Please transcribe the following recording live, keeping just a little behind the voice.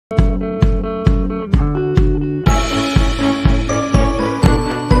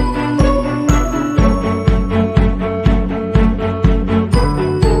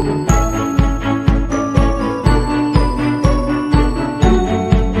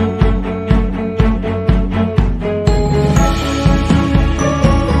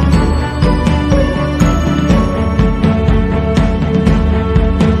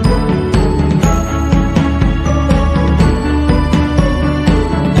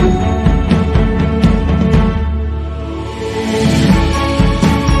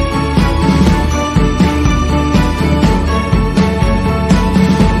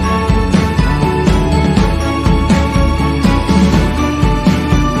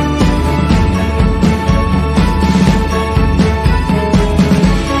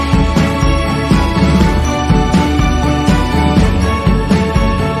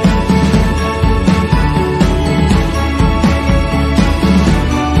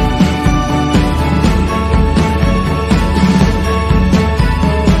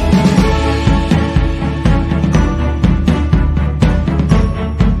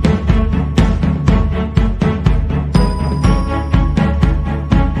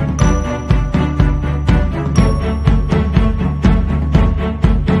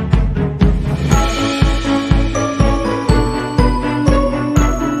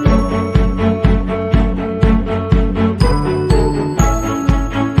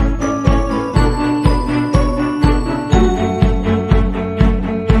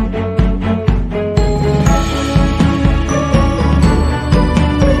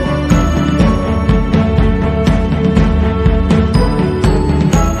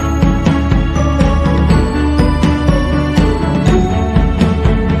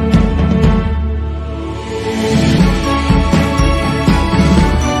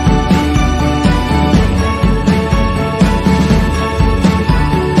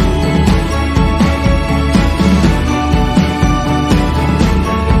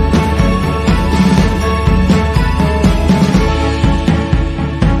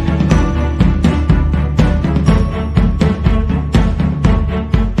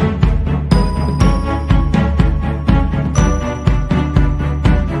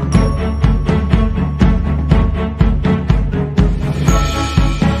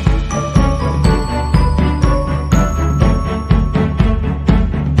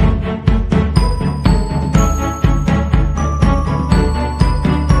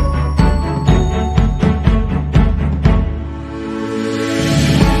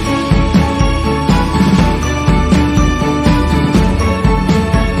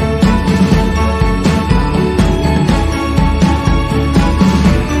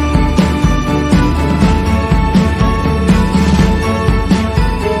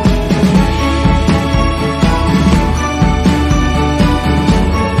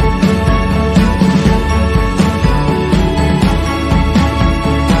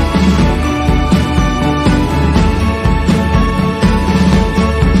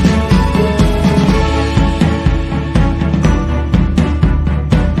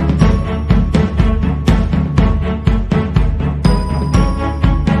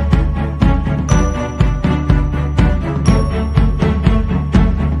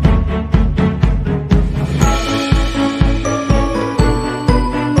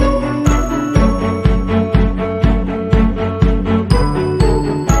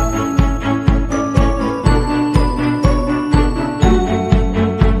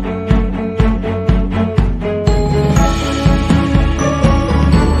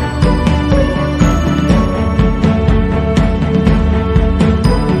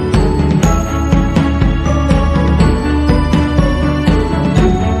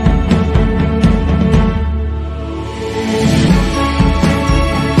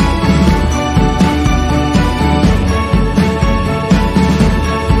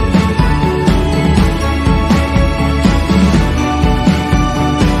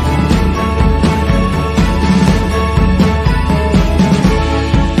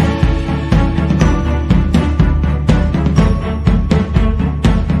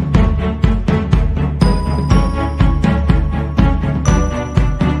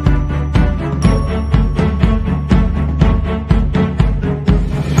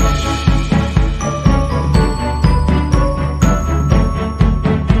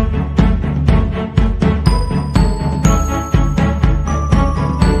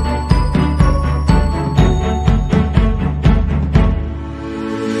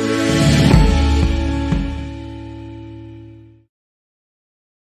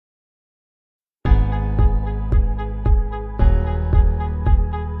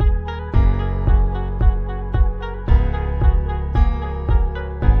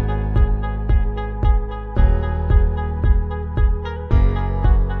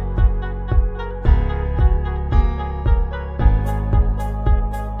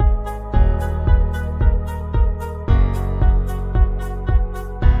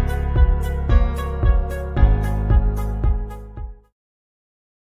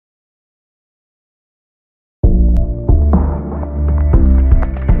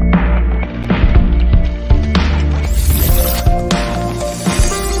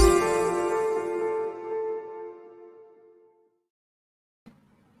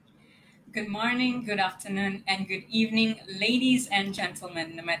Good morning, good afternoon, and good evening, ladies and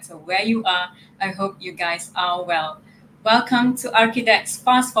gentlemen. No matter where you are, I hope you guys are well. Welcome to Architects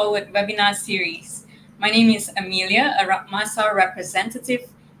Fast Forward webinar series. My name is Amelia, a MASA representative,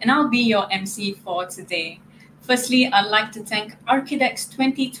 and I'll be your MC for today. Firstly, I'd like to thank Architects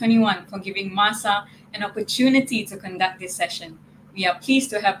 2021 for giving MASA an opportunity to conduct this session. We are pleased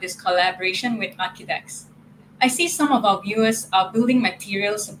to have this collaboration with Architects. I see some of our viewers are building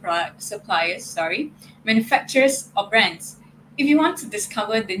material suppliers, manufacturers or brands. If you want to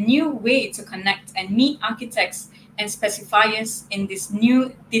discover the new way to connect and meet architects and specifiers in this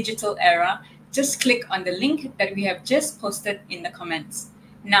new digital era, just click on the link that we have just posted in the comments.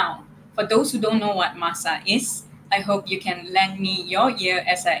 Now, for those who don't know what MASA is, I hope you can lend me your ear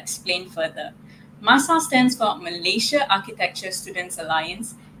as I explain further. MASA stands for Malaysia Architecture Students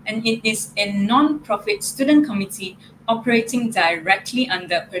Alliance, and it is a non-profit student committee operating directly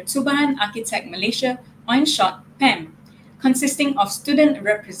under Pertubuhan Architect Malaysia, or in short, PAM, consisting of student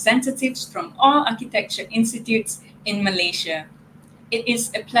representatives from all architecture institutes in Malaysia. It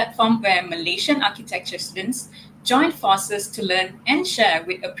is a platform where Malaysian architecture students join forces to learn and share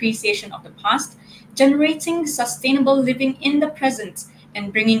with appreciation of the past, generating sustainable living in the present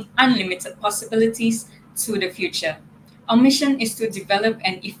and bringing unlimited possibilities to the future. Our mission is to develop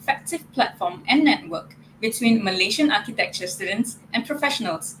an effective platform and network between Malaysian architecture students and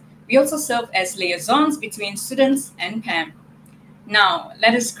professionals. We also serve as liaisons between students and PAM. Now,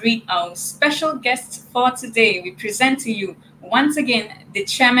 let us greet our special guests for today. We present to you once again the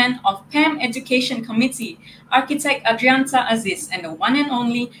chairman of PAM Education Committee, Architect Adrianta Aziz, and the one and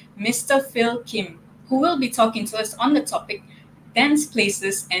only Mr. Phil Kim, who will be talking to us on the topic dense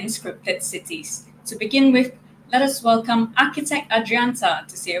places and scripted cities. To begin with, let us welcome Architect Adrianta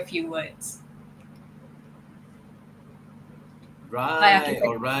to say a few words. Right,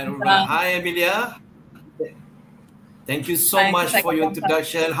 all right. Hi, Amelia. Thank you so much for your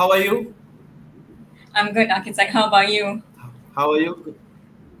introduction. How are you? I'm good, Architect. How about you? How are you?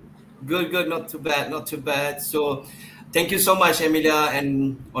 Good. Not too bad. So, thank you so much, Amelia.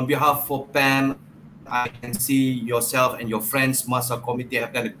 And on behalf of PAM, I can see yourself and your friends, MASA committee,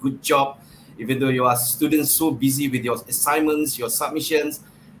 have done a good job. Even though you are students so busy with your assignments, your submissions,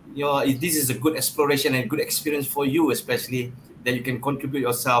 this is a good exploration and good experience for you, especially that you can contribute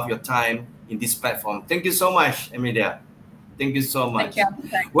yourself, your time in this platform. Thank you so much, Amelia. Thank you so much. Thank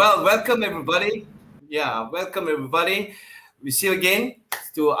you. Well, welcome everybody. Yeah, welcome everybody. We see you again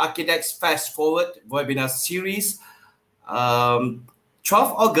to Architects Fast Forward webinar series. 12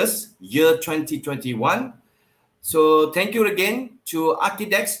 August, year 2021. So thank you again to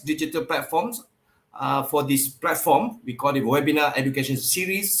Architects Digital Platforms for this platform. We call it Webinar Education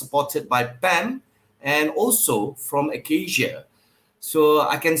Series supported by PAM and also from Acacia. So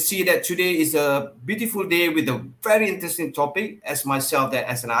I can see that today is a beautiful day with a very interesting topic as myself, that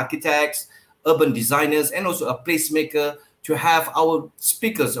as an architect, urban designers, and also a placemaker, to have our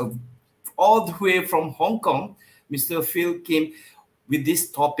speakers all the way from Hong Kong, Mr. Phil Kim, with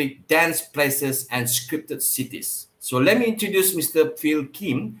this topic, dense places and scripted cities. So let me introduce Mr. Phil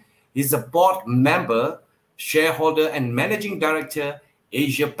Kim. He's a board member, shareholder, and managing director,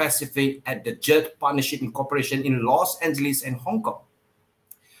 Asia Pacific at the JERDE Partnership Incorporation in Los Angeles and Hong Kong.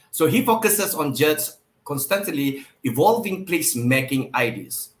 So he focuses on JERDE's constantly evolving place-making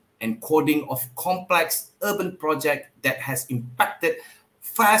ideas and coding of complex urban projects that has impacted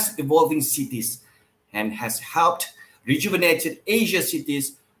fast-evolving cities and has helped rejuvenated Asia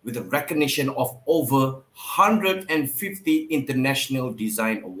cities with a recognition of over 150 international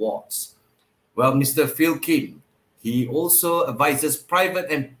design awards. Well, Mr. Phil Kim, he also advises private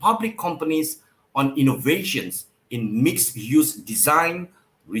and public companies on innovations in mixed-use design,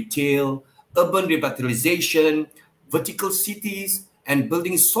 retail, urban revitalization, vertical cities, and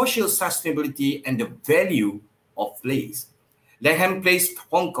building social sustainability and the value of place. Langham Place,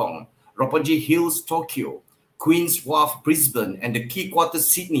 Hong Kong, Roppongi Hills, Tokyo, Queen's Wharf, Brisbane, and the Quay Quarters,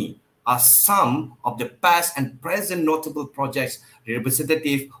 Sydney, are some of the past and present notable projects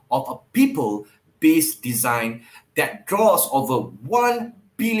representative of a people-based design that draws over 1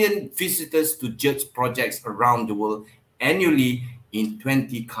 billion visitors to JERDE projects around the world annually in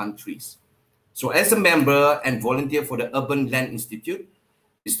 20 countries. So as a member and volunteer for the Urban Land Institute,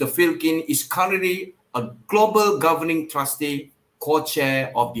 Mr. Phil Kim is currently a global governing trustee,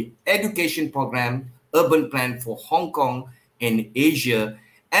 co-chair of the education program Urban Plan for Hong Kong and Asia,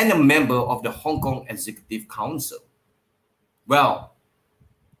 and a member of the Hong Kong Executive Council. Well,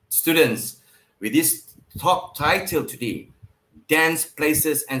 students, with this talk title today, Dense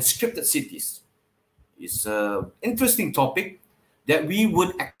Places and Scripted Cities, is an interesting topic that we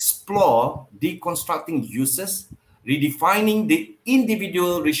would explore deconstructing uses, redefining the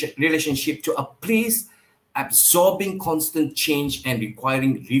individual relationship to a place, absorbing constant change and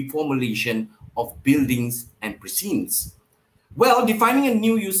requiring reformulation of buildings and precincts. Well, defining a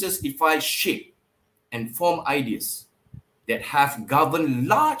new uses defines shape and form ideas that have governed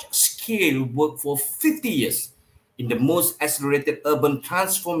large-scale work for 50 years in the most accelerated urban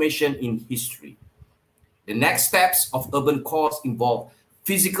transformation in history. The next steps of urban cores involve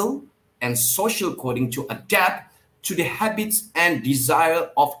physical and social coding to adapt to the habits and desire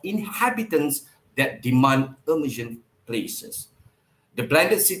of inhabitants that demand emergent places. The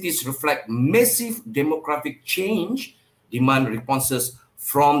blended cities reflect massive demographic change, demand responses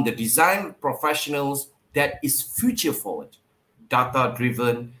from the design professionals that is future forward, data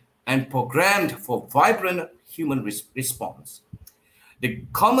driven, and programmed for vibrant human response. The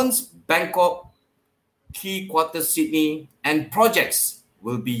Commons Bangkok, Key Quarter Sydney, and projects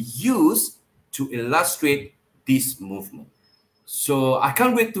will be used to illustrate this movement. So I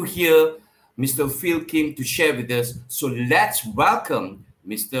can't wait to hear Mr. Phil Kim to share with us. So let's welcome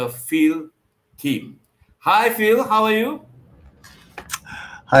Mr. Phil Kim. Hi, Phil. How are you?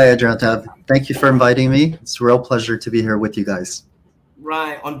 Hi, Adriana. Thank you for inviting me. It's a real pleasure to be here with you guys.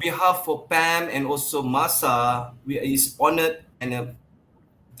 Right. On behalf of Pam and also Masa, we is honored and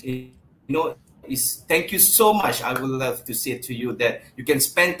thank you so much. I would love to say to you that you can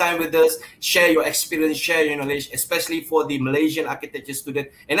spend time with us, share your experience, share your knowledge, especially for the Malaysian architecture student.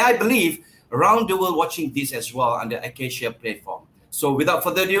 And I believe around the world watching this as well on the Acacia platform. So without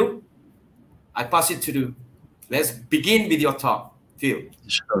further ado, I pass it to you. Let's begin with your talk, Phil.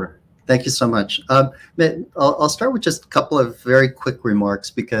 Sure. Thank you so much. I'll start with just a couple of very quick remarks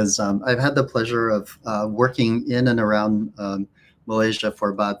because I've had the pleasure of working in and around Malaysia for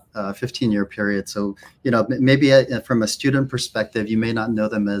about a 15-year period. So, maybe from a student perspective, you may not know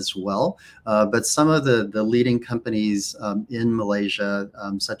them as well, but some of the leading companies in Malaysia,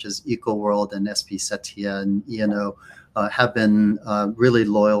 such as EcoWorld and SP Setia and ENO, have been really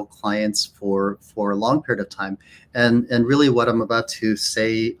loyal clients for a long period of time. And really what I'm about to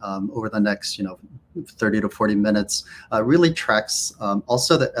say over the next, 30 to 40 minutes really tracks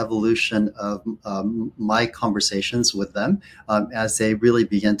also the evolution of my conversations with them as they really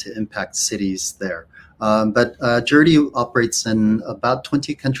begin to impact cities there. But JERDE operates in about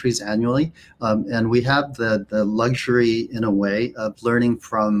 20 countries annually, and we have the luxury, in a way, of learning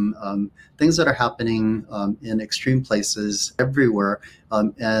from things that are happening in extreme places everywhere,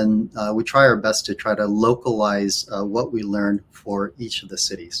 and we try our best to try to localize what we learn for each of the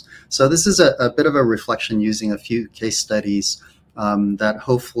cities. So this is a bit of a reflection using a few case studies that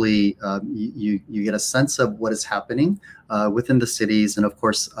hopefully you get a sense of what is happening within the cities. And of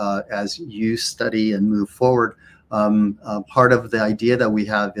course, as you study and move forward, part of the idea that we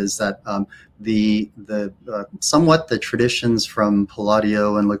have is that somewhat the traditions from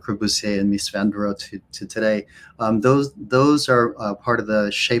Palladio and Le Corbusier and Mies van der Rohe to today, those are part of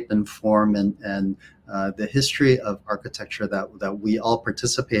the shape and form and the history of architecture that we all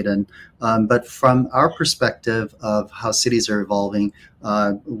participate in. But from our perspective of how cities are evolving,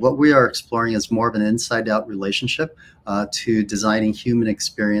 what we are exploring is more of an inside-out relationship to designing human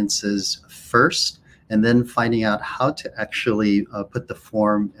experiences first, and then finding out how to actually put the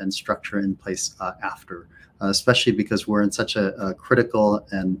form and structure in place after, especially because we're in such a critical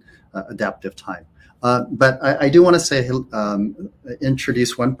and adaptive time. But I do want to say,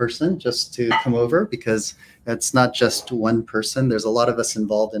 introduce one person just to come over, because it's not just one person. There's a lot of us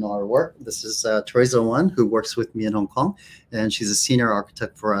involved in our work. This is Teresa Wan, who works with me in Hong Kong, and she's a senior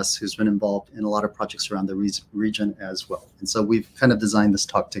architect for us who's been involved in a lot of projects around the region as well. And so we've kind of designed this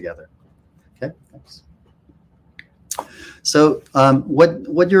talk together. Okay, thanks. So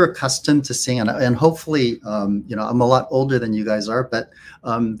what you're accustomed to seeing, and hopefully, I'm a lot older than you guys are, but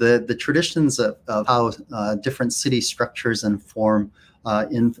the traditions of how different city structures and form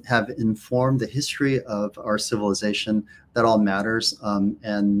have informed the history of our civilization, that all matters.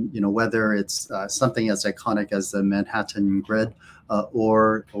 And whether it's something as iconic as the Manhattan grid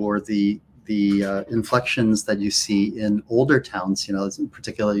or the inflections that you see in older towns,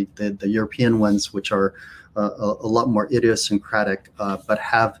 particularly the European ones, which are a lot more idiosyncratic, but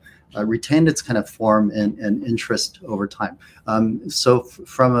have retained its kind of form and interest over time. So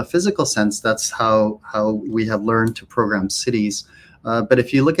from a physical sense, that's how we have learned to program cities. But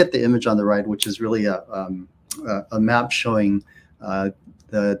if you look at the image on the right, which is really a map showing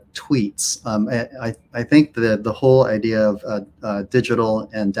the tweets, I think the whole idea of digital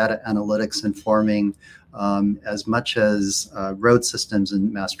and data analytics informing as much as road systems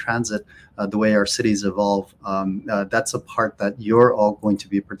and mass transit, the way our cities evolve, that's a part that you're all going to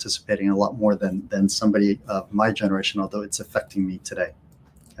be participating in a lot more than somebody of my generation, although it's affecting me today.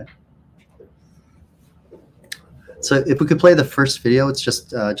 Okay. So if we could play the first video, it's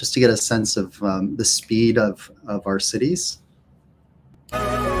just to get a sense of the speed of our cities.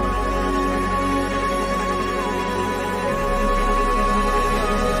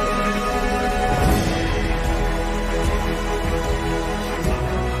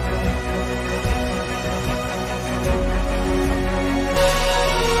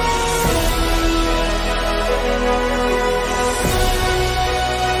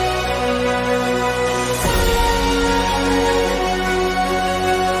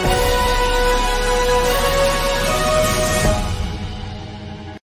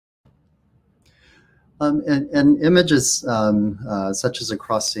 And images such as a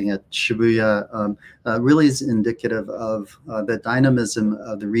crossing at Shibuya really is indicative of the dynamism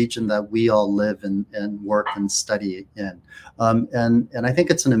of the region that we all live and work and study in. And I think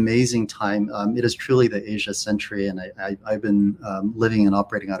it's an amazing time. It is truly the Asia century, and I've been living and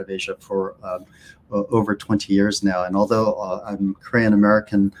operating out of Asia for over 20 years now. And although I'm Korean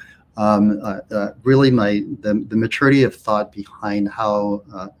American, really the maturity of thought behind how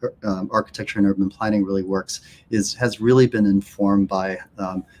architecture and urban planning really works has really been informed by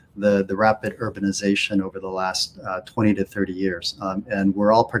the rapid urbanization over the last 20 to 30 years. And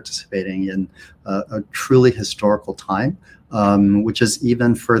we're all participating in a truly historical time, which is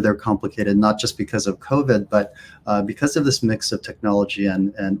even further complicated, not just because of COVID, but because of this mix of technology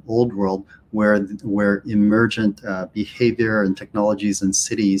and old world, where emergent behavior and technologies in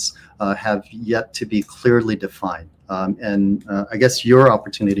cities have yet to be clearly defined. And I guess your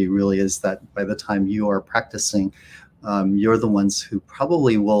opportunity really is that by the time you are practicing, you're the ones who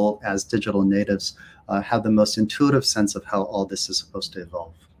probably will, as digital natives, have the most intuitive sense of how all this is supposed to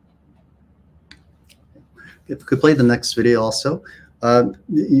evolve. If we could play the next video also.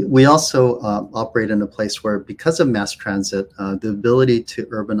 We also operate in a place where, because of mass transit, the ability to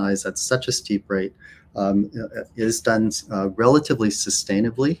urbanize at such a steep rate is done relatively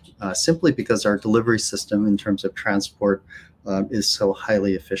sustainably, simply because our delivery system in terms of transport is so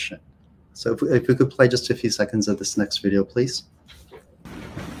highly efficient. So if we could play just a few seconds of this next video, please.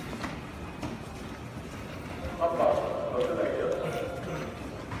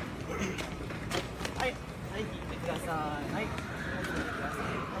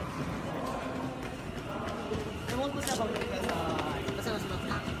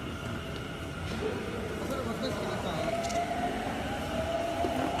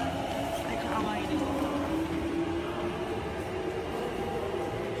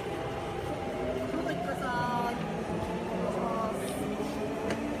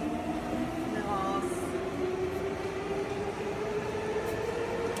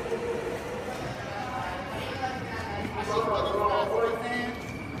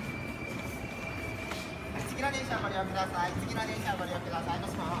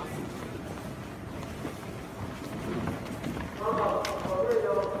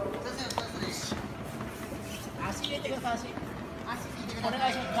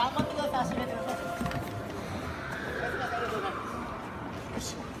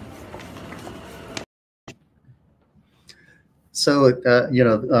 So,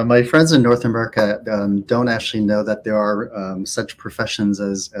 my friends in North America don't actually know that there are such professions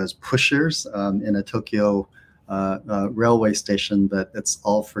as pushers in a Tokyo railway station, but it's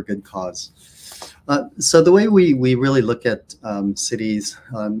all for good cause. So the way we really look at cities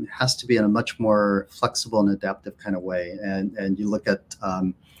has to be in a much more flexible and adaptive kind of way. And you look at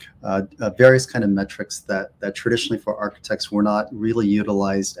various kind of metrics that traditionally for architects were not really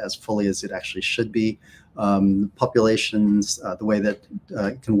utilized as fully as it actually should be. Populations, the way that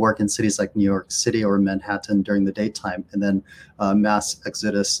it can work in cities like New York City or Manhattan during the daytime, and then mass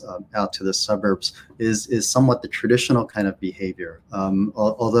exodus out to the suburbs is somewhat the traditional kind of behavior.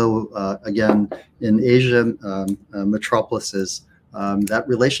 Although, again, in Asia metropolises, that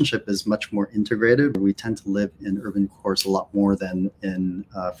relationship is much more integrated. We tend to live in urban cores a lot more than in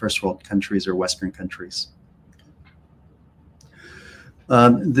first world countries or Western countries.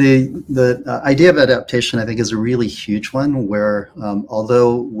 The idea of adaptation, I think, is a really huge one, where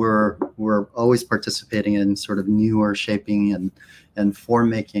although we're always participating in sort of newer shaping and form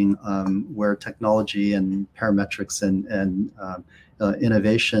making, where technology and parametrics and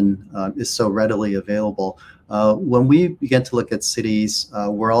innovation is so readily available, when we begin to look at cities,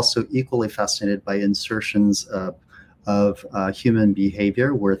 we're also equally fascinated by insertions of human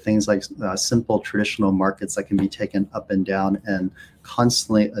behavior, where things like simple traditional markets that can be taken up and down and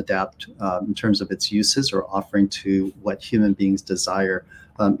constantly adapt in terms of its uses or offering to what human beings desire,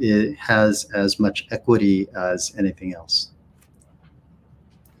 it has as much equity as anything else.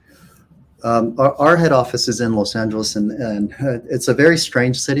 Our head office is in Los Angeles, and it's a very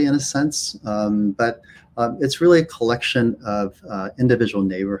strange city in a sense, but it's really a collection of individual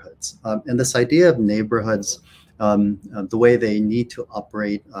neighborhoods. And this idea of neighborhoods, the way they need to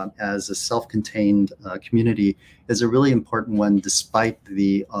operate as a self-contained community, is a really important one, despite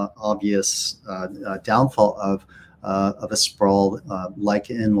the obvious downfall of a sprawl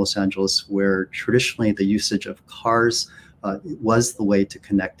like in Los Angeles, where traditionally the usage of cars was the way to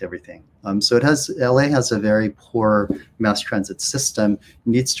connect everything. So LA has a very poor mass transit system. It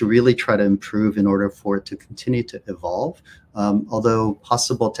needs to really try to improve in order for it to continue to evolve. Although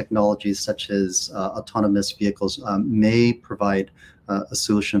possible technologies such as autonomous vehicles may provide a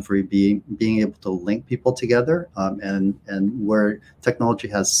solution for being able to link people together, and where technology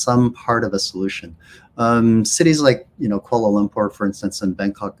has some part of a solution. Cities like Kuala Lumpur, for instance, and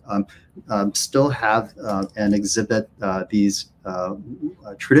Bangkok still have and exhibit these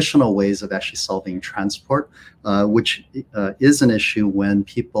traditional ways of actually solving transport, which is an issue when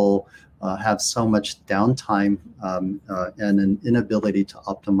people have so much downtime and an inability to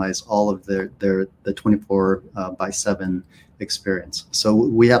optimize all of the 24/7 experience. So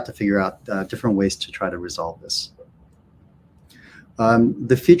we have to figure out different ways to try to resolve this.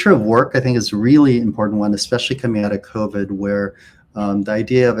 The future of work, I think, is a really important one, especially coming out of COVID, where the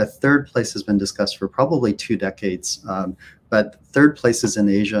idea of a third place has been discussed for probably 2 decades. But third places in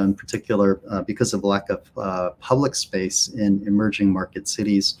Asia in particular, because of lack of public space in emerging market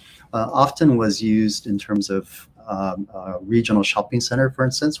cities, often was used in terms of regional shopping center, for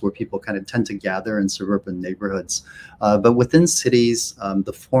instance, where people kind of tend to gather in suburban neighborhoods. But within cities,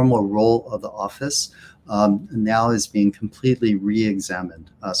 the formal role of the office now is being completely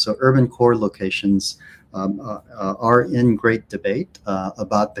re-examined. So urban core locations are in great debate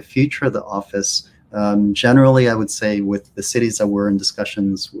about the future of the office. Generally, I would say with the cities that we're in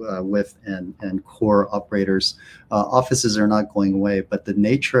discussions with and core operators, offices are not going away, but the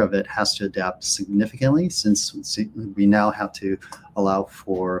nature of it has to adapt significantly, since we now have to allow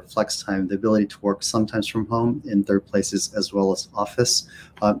for flex time, the ability to work sometimes from home in third places as well as office.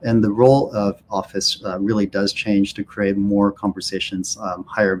 And the role of office really does change to create more conversations,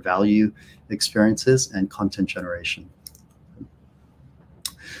 higher value experiences, and content generation.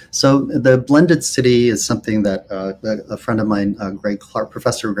 So the blended city is something that a friend of mine, Greg Clark,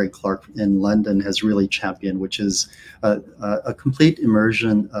 Professor Greg Clark in London, has really championed, which is a complete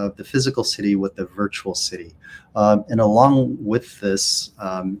immersion of the physical city with the virtual city. And along with this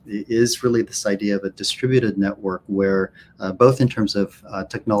is really this idea of a distributed network where both in terms of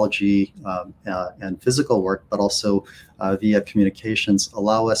technology and physical work, but also via communications,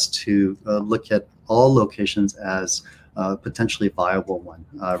 allow us to look at all locations as potentially viable one,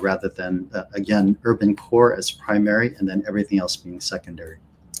 rather than, again, urban core as primary and then everything else being secondary.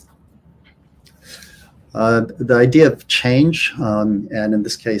 The idea of change, and in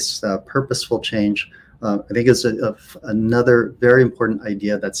this case, purposeful change, I think is another very important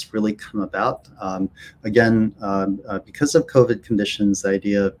idea that's really come about. Again, because of COVID conditions, the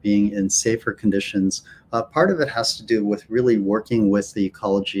idea of being in safer conditions, part of it has to do with really working with the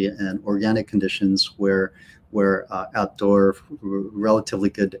ecology and organic conditions where outdoor, relatively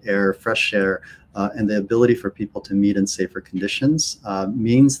good air, fresh air, and the ability for people to meet in safer conditions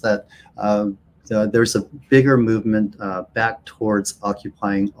means that there's a bigger movement back towards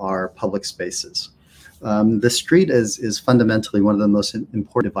occupying our public spaces. The street is fundamentally one of the most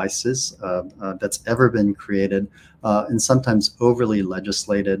important devices that's ever been created, and sometimes overly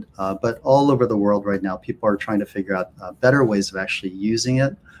legislated. But all over the world right now, people are trying to figure out better ways of actually using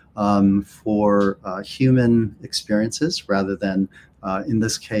it for human experiences, rather than, in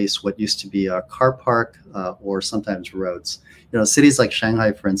this case, what used to be a car park or sometimes roads. Cities like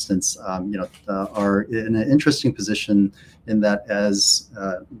Shanghai, for instance, are in an interesting position in that, as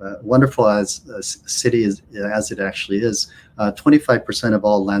wonderful as a city as it actually is, 25% of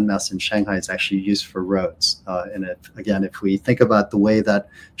all landmass in Shanghai is actually used for roads. And if we think about the way that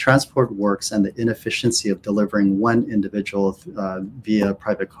transport works and the inefficiency of delivering one individual via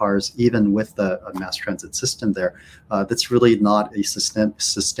private cars, even with a mass transit system there, that's really not a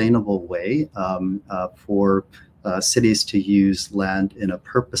sustainable way for cities to use land in a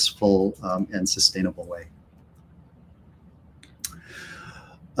purposeful and sustainable way.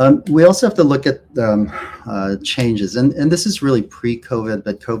 We also have to look at changes, and this is really pre-COVID,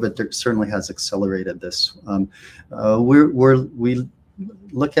 but COVID certainly has accelerated this. We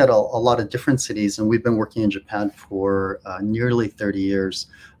look at a lot of different cities, and we've been working in Japan for nearly 30 years.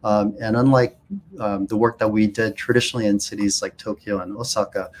 And unlike the work that we did traditionally in cities like Tokyo and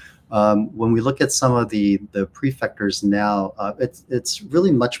Osaka, when we look at some of the prefectures now, it's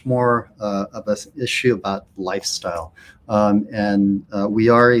really much more of an issue about lifestyle. And we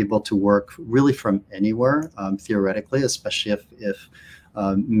are able to work really from anywhere, theoretically, especially if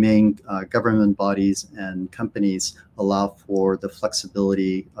main government bodies and companies allow for the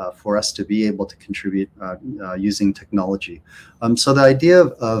flexibility for us to be able to contribute using technology. So the idea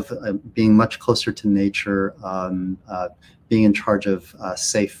of being much closer to nature, being in charge of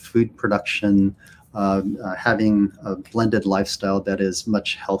safe food production, having a blended lifestyle that is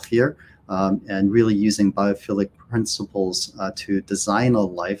much healthier, and really using biophilic principles to design a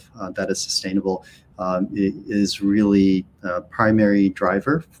life that is sustainable is really a primary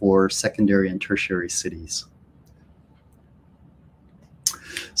driver for secondary and tertiary cities.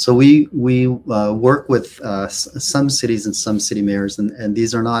 So we work with some cities and some city mayors, and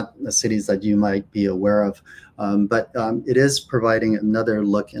these are not cities that you might be aware of, but it is providing another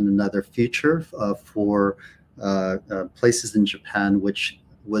look and another future for places in Japan which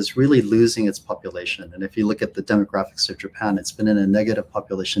was really losing its population. And if you look at the demographics of Japan, it's been in a negative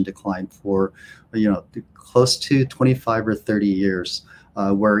population decline for, close to 25 or 30 years,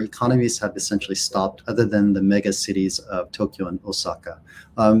 where economies have essentially stopped, other than the mega cities of Tokyo and Osaka.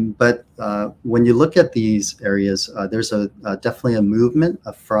 But when you look at these areas, there's definitely a movement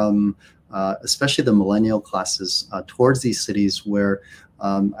from especially the millennial classes towards these cities where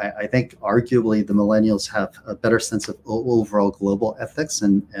I think arguably the millennials have a better sense of overall global ethics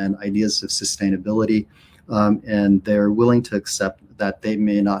and ideas of sustainability, and they're willing to accept that they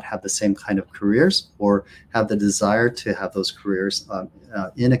may not have the same kind of careers or have the desire to have those careers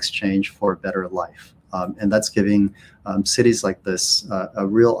in exchange for a better life. And that's giving cities like this a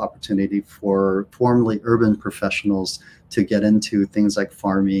real opportunity for formerly urban professionals to get into things like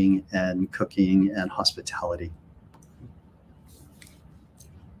farming and cooking and hospitality.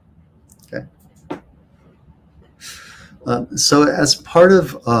 Okay. So as part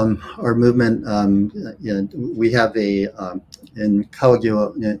of our movement, we have in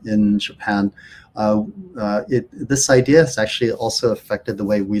Kawagyo in Japan, this idea has actually also affected the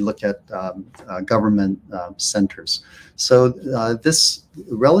way we look at government centers. So this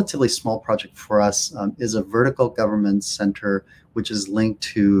relatively small project for us is a vertical government center which is linked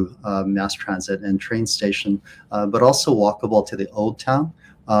to mass transit and train station, but also walkable to the old town,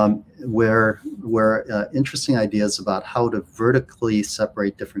 where interesting ideas about how to vertically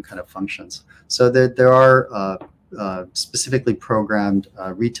separate different kind of functions. So there are specifically programmed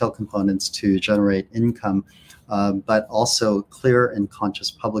retail components to generate income, but also clear and conscious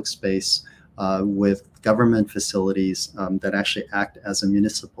public space with government facilities that actually act as a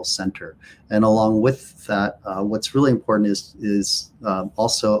municipal center. And along with that, what's really important is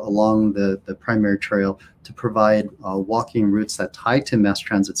also along the primary trail to provide walking routes that tie to mass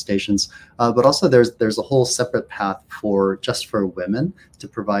transit stations, but also there's a whole separate path just for women to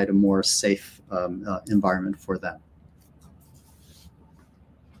provide a more safe environment for them.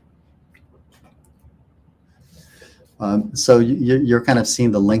 So you're kind of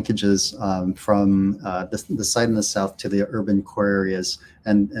seeing the linkages from the side in the south to the urban core areas,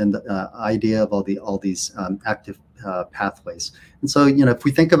 and the idea of all these active pathways. And so, if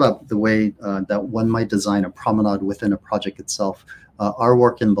we think about the way that one might design a promenade within a project itself, our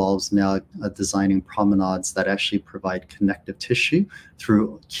work involves now designing promenades that actually provide connective tissue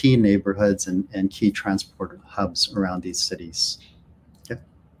through key neighborhoods and key transport hubs around these cities. Okay,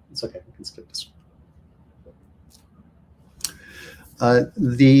 it's okay, we can skip this one.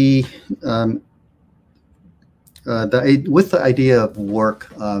 With the idea of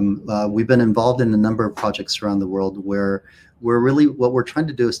work, we've been involved in a number of projects around the world where what we're trying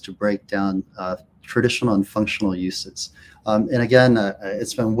to do is to break down traditional and functional uses. And again,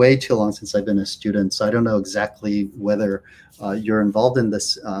 it's been way too long since I've been a student, so I don't know exactly whether you're involved in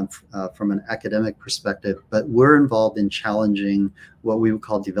this from an academic perspective, but we're involved in challenging what we would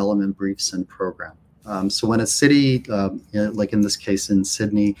call development briefs and program. So when a city, like in this case in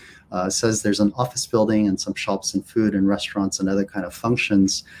Sydney, says there's an office building and some shops and food and restaurants and other kind of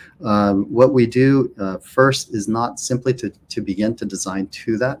functions, what we do first is not simply to begin to design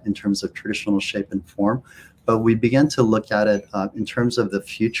to that in terms of traditional shape and form, but we begin to look at it in terms of the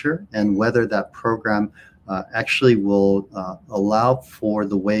future and whether that program actually will allow for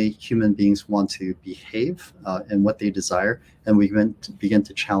the way human beings want to behave and what they desire, and we begin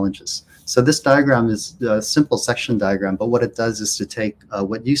to challenge this. So this diagram is a simple section diagram, but what it does is to take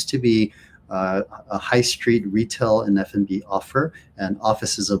what used to be a high street retail and F&B offer and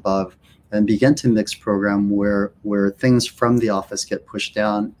offices above, and begin to mix program where things from the office get pushed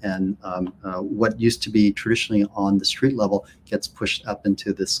down, and what used to be traditionally on the street level gets pushed up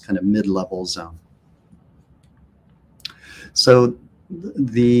into this kind of mid-level zone. So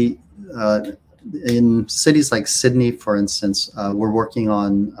in cities like Sydney, for instance, we're working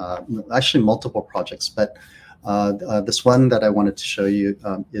on actually multiple projects, but this one that I wanted to show you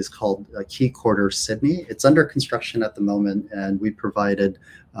is called Quay Quarter Sydney. It's under construction at the moment, and we provided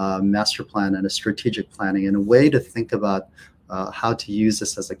a master plan and a strategic planning and a way to think about how to use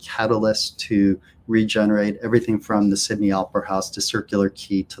this as a catalyst to regenerate everything from the Sydney Opera House to Circular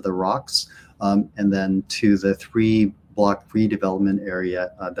Quay to the Rocks, and then to the 3-block redevelopment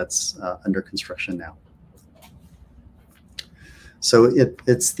area that's under construction now. So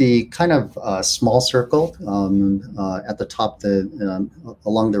it's the kind of small circle at the top,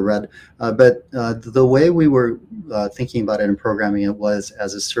 along the red. But the way we were thinking about it and programming it was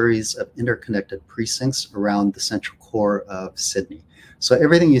as a series of interconnected precincts around the central core of Sydney. So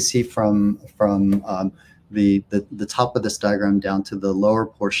everything you see from the top of this diagram down to the lower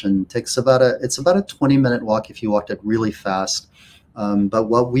portion takes about a 20-minute walk if you walked it really fast. But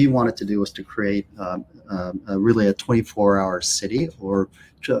what we wanted to do was to create really a 24-hour city, or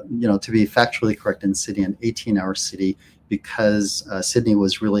to be factually correct in Sydney, an 18-hour city, because Sydney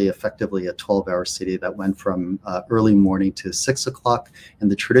was really effectively a 12-hour city that went from early morning to 6 o'clock.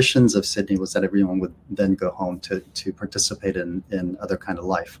 And the traditions of Sydney was that everyone would then go home to participate in other kind of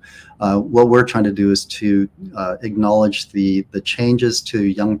life. What we're trying to do is to acknowledge the changes to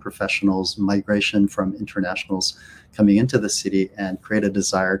young professionals, migration from internationals coming into the city, and create a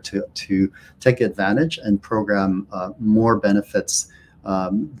desire to take advantage and program more benefits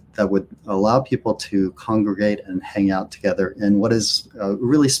that would allow people to congregate and hang out together in what is a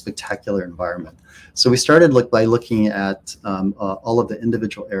really spectacular environment. So we started by looking at all of the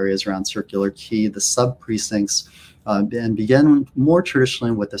individual areas around Circular Quay, the sub-precincts, and began more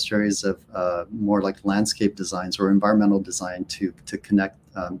traditionally with a series of more like landscape designs or environmental design to connect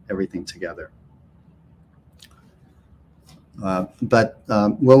everything together. But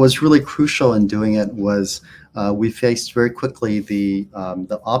what was really crucial in doing it was we faced very quickly the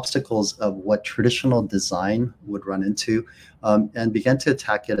obstacles of what traditional design would run into, and began to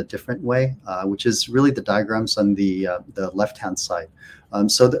attack it a different way, which is really the diagrams on the left-hand side.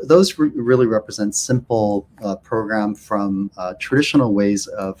 So those really represent simple program from traditional ways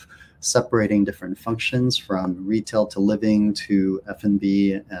of separating different functions, from retail to living to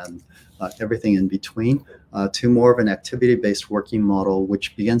F&B and everything in between, to more of an activity-based working model,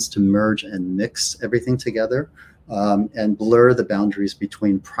 which begins to merge and mix everything together and blur the boundaries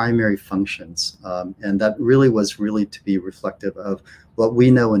between primary functions. And that really was to be reflective of what we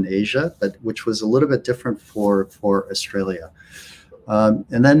know in Asia, but which was a little bit different for Australia.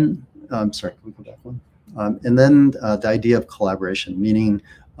 And then, sorry, can we go back one? And then the idea of collaboration, meaning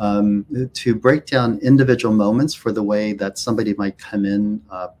to break down individual moments for the way that somebody might come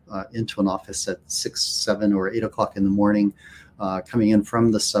into an office at 6, 7, or 8 o'clock in the morning, coming in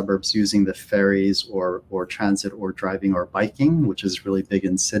from the suburbs using the ferries or transit or driving or biking, which is really big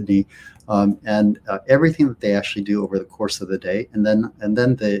in Sydney, and everything that they actually do over the course of the day, and then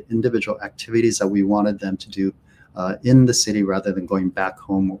the individual activities that we wanted them to do in the city rather than going back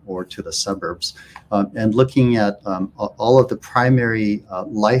home or to the suburbs, and looking at all of the primary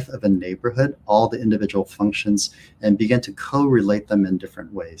life of a neighborhood, all the individual functions, and begin to co-relate them in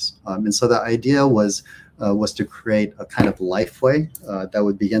different ways. And so the idea was to create a kind of life way that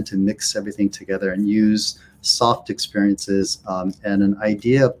would begin to mix everything together and use soft experiences and an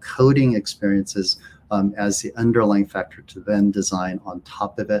idea of coding experiences as the underlying factor to then design on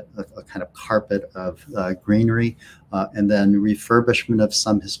top of it a kind of carpet of greenery, and then refurbishment of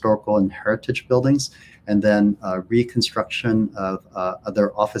some historical and heritage buildings, and then reconstruction of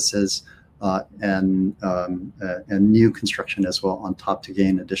other offices and new construction as well on top to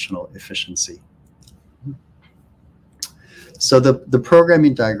gain additional efficiency. So the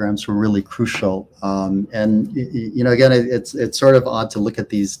programming diagrams were really crucial, and again, it's sort of odd to look at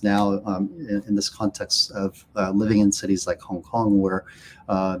these now in this context of living in cities like Hong Kong, where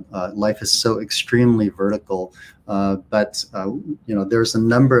life is so extremely vertical. But there's a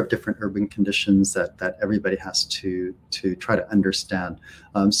number of different urban conditions that everybody has to try to understand.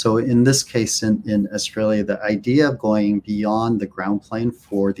 So in this case, in Australia, the idea of going beyond the ground plane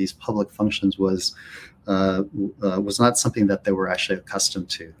for these public functions was not something that they were actually accustomed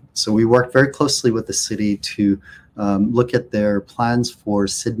to. So we worked very closely with the city to look at their plans for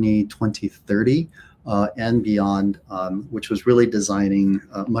Sydney 2030 and beyond, which was really designing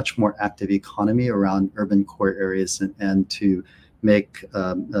a much more active economy around urban core areas and to make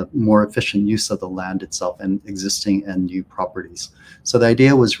a more efficient use of the land itself and existing and new properties. So the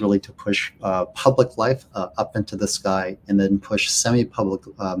idea was really to push public life up into the sky and then push semi-public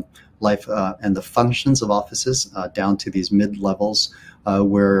life and the functions of offices down to these mid-levels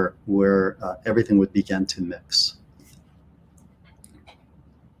where everything would begin to mix.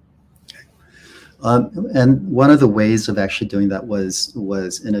 And one of the ways of actually doing that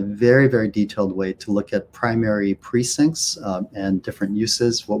was in a very, very detailed way to look at primary precincts and different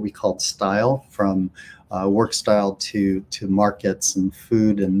uses, what we called style, from work style to markets and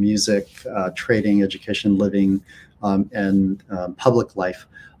food and music, trading, education, living, and public life.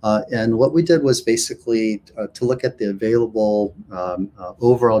 And what we did was basically to look at the available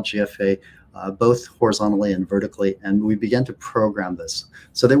overall GFA, both horizontally and vertically, and we began to program this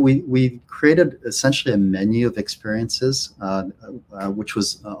so that we created essentially a menu of experiences, which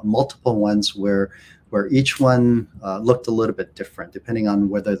was multiple ones where each one looked a little bit different, depending on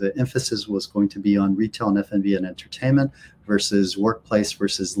whether the emphasis was going to be on retail and F&B and entertainment versus workplace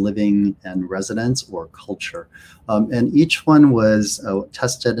versus living and residence or culture. And each one was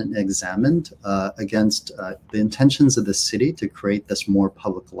tested and examined against the intentions of the city to create this more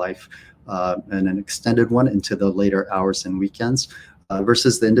public life and an extended one into the later hours and weekends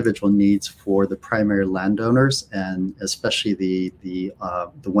versus the individual needs for the primary landowners and especially the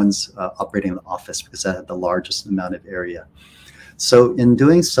ones operating the office, because that had the largest amount of area. So in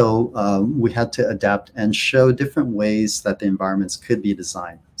doing so, we had to adapt and show different ways that the environments could be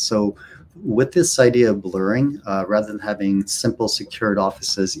designed. So with this idea of blurring, rather than having simple secured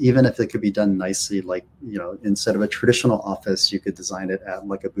offices, even if it could be done nicely, like, instead of a traditional office, you could design it at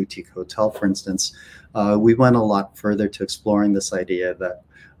like a boutique hotel, for instance. We went a lot further to exploring this idea that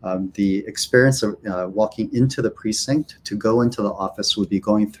the experience of walking into the precinct to go into the office would be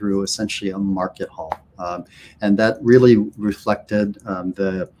going through essentially a market hall. And that really reflected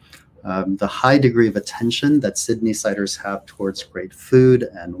the high degree of attention that Sydney-siders have towards great food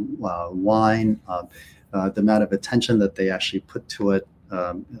and wine, the amount of attention that they actually put to it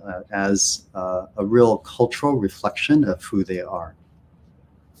as a real cultural reflection of who they are.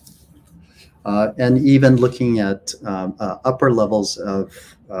 And even looking at upper levels of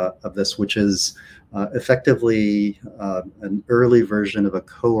this, which is effectively an early version of a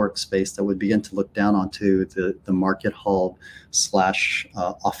co-work space that would begin to look down onto the market hall /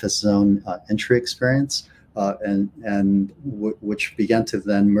 office zone entry experience, which began to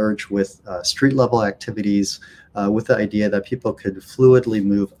then merge with street level activities with the idea that people could fluidly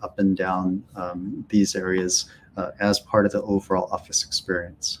move up and down these areas as part of the overall office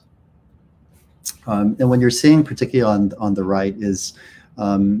experience. And when you're seeing particularly on the right is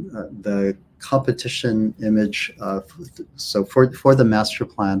the competition image. So for the master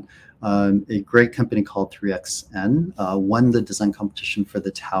plan, a great company called 3XN won the design competition for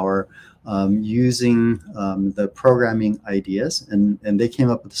the tower using the programming ideas, and they came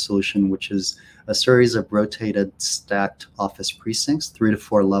up with a solution which is a series of rotated stacked office precincts, 3 to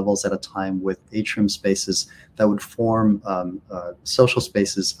 4 levels at a time, with atrium spaces that would form social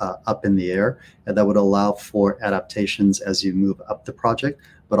spaces up in the air, and that would allow for adaptations as you move up the project,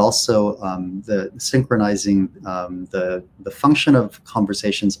 but also the synchronizing the function of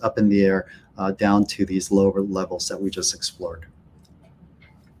conversations up in the air down to these lower levels that we just explored.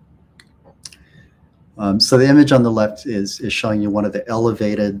 So the image on the left is showing you one of the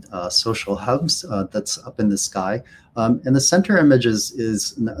elevated social hubs that's up in the sky. And the center image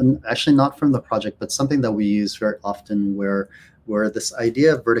is actually not from the project, but something that we use very often where this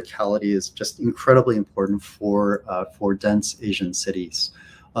idea of verticality is just incredibly important for dense Asian cities.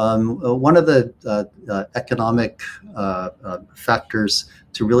 One of the economic factors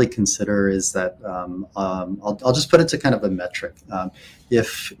to really consider is that I'll just put it to kind of a metric.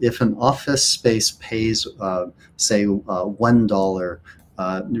 If an office space pays, say, $1,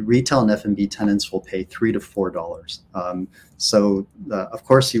 retail and F&B tenants will pay $3 to $4. So of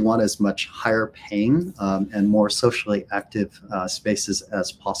course you want as much higher paying and more socially active spaces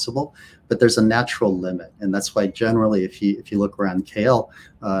as possible, but there's a natural limit. And that's why generally if you look around KL,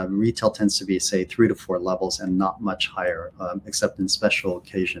 retail tends to be, say, 3 to 4 levels and not much higher, except in special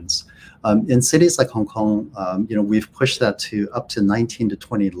occasions. In cities like Hong Kong, we've pushed that to up to 19 to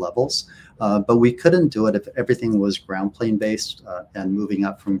 20 levels. But we couldn't do it if everything was ground plane based and moving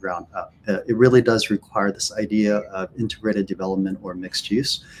up from ground up. It really does require this idea of integrated development or mixed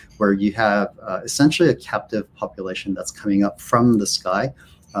use, where you have essentially a captive population that's coming up from the sky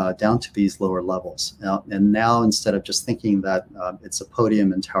down to these lower levels. And now instead of just thinking that it's a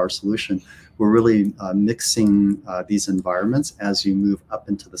podium and tower solution, we're really mixing these environments as you move up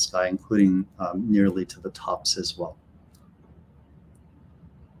into the sky, including nearly to the tops as well.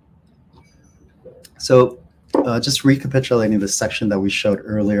 So just recapitulating the section that we showed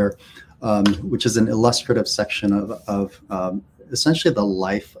earlier, which is an illustrative section of essentially the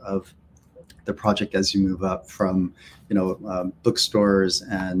life of the project as you move up from, bookstores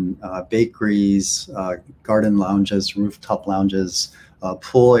and bakeries, garden lounges, rooftop lounges,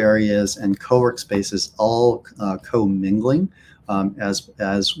 pool areas, and co-work spaces, all co-mingling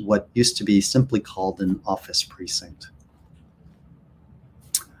as what used to be simply called an office precinct.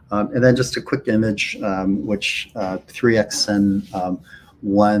 And then just a quick image, which 3XN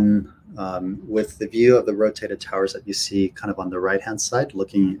one with the view of the rotated towers that you see kind of on the right-hand side,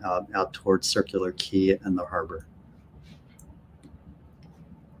 looking out towards Circular Quay and the harbor.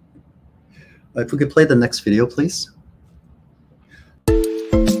 If we could play the next video, please.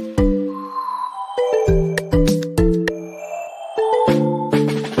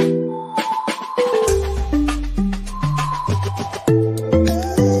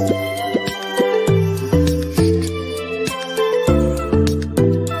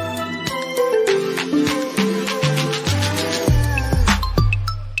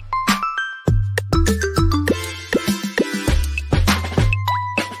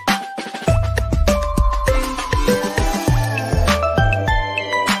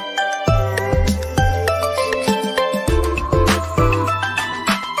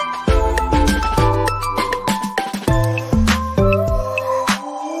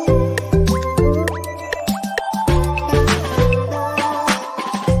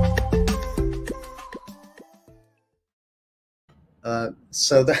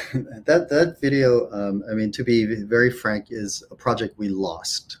 So that video, I mean, to be very frank, is a project we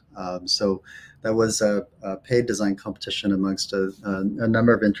lost. So that was a paid design competition amongst a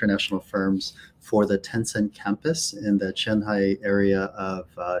number of international firms for the Tencent campus in the Qianhai area of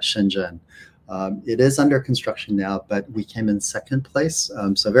Shenzhen. It is under construction now, but we came in second place.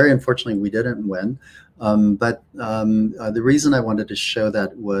 So very unfortunately, we didn't win. But the reason I wanted to show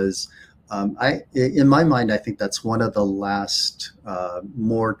that was, in my mind, I think that's one of the last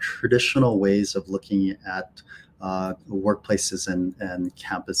more traditional ways of looking at workplaces and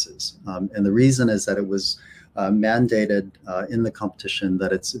campuses. And the reason is that it was mandated in the competition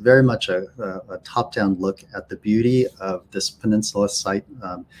that it's very much a top-down look at the beauty of this peninsula site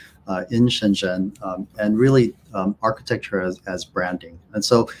in Shenzhen, and really architecture as branding. And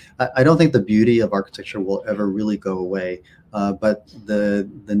so I don't think the beauty of architecture will ever really go away. But the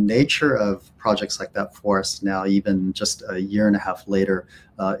nature of projects like that for us now, even just a year and a half later,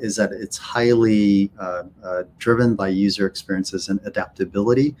 is that it's highly driven by user experiences and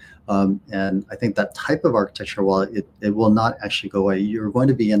adaptability. And I think that type of architecture, while it will not actually go away, you're going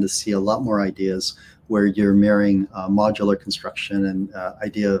to begin to see a lot more ideas where you're marrying modular construction and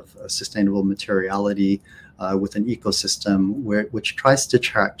idea of sustainable materiality with an ecosystem which tries to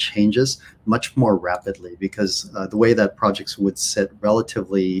track changes much more rapidly, because the way that projects would sit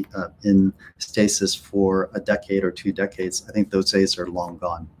relatively in stasis for a decade or 2 decades, I think those days are long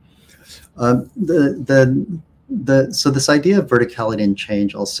gone. So this idea of verticality and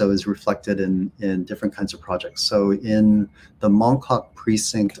change also is reflected in different kinds of projects. So in the Bangkok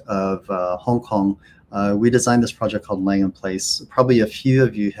precinct of Hong Kong, we designed this project called Langham Place. Probably a few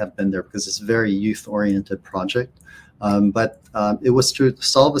of you have been there because it's a very youth-oriented project. But it was to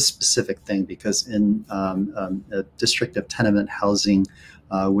solve a specific thing, because in a district of tenement housing,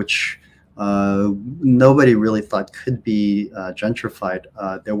 which nobody really thought could be gentrified,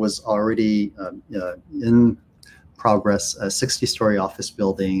 there was already in progress a 60-story office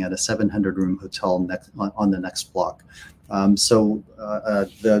building and a 700-room hotel on the next block. So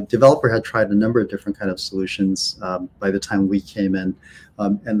the developer had tried a number of different kind of solutions by the time we came in.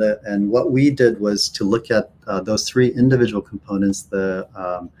 And what we did was to look at those 3 individual components, the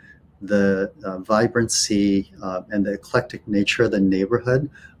the vibrancy and the eclectic nature of the neighborhood.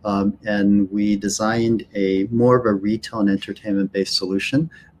 And we designed a more of a retail and entertainment-based solution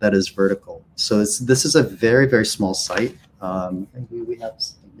that is vertical. So this is a very, very small site. Maybe we have,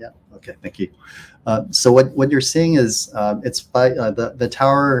 yeah, okay, thank you. So what you're seeing is it's by the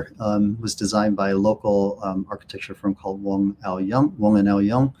tower was designed by a local architecture firm called Wong and L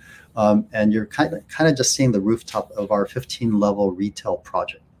Young, and you're kind of just seeing the rooftop of our 15-level retail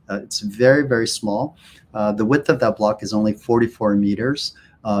project. It's very, very small. The width of that block is only 44 meters.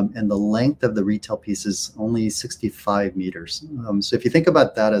 And the length of the retail piece is only 65 meters. So if you think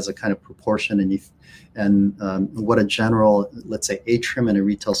about that as a kind of proportion and what a general, let's say, atrium in a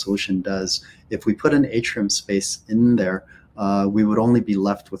retail solution does, if we put an atrium space in there, we would only be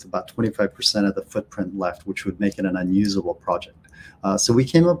left with about 25% of the footprint left, which would make it an unusable project. So we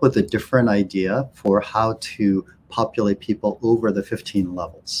came up with a different idea for how to populate people over the 15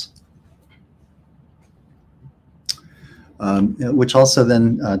 levels. Which also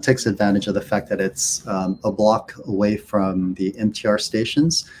then takes advantage of the fact that it's a block away from the MTR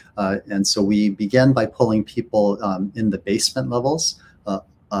stations. And so we began by pulling people in the basement levels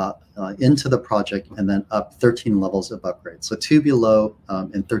into the project and then up 13 levels of upgrade. So 2 below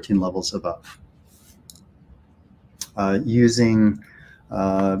and 13 levels above. Using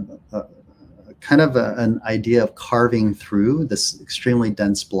kind of an idea of carving through this extremely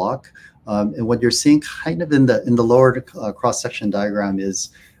dense block. And what you're seeing kind of in the lower cross-section diagram is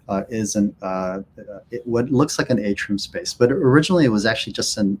what looks like an atrium space, but originally it was actually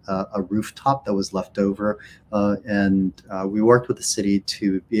just a rooftop that was left over, and we worked with the city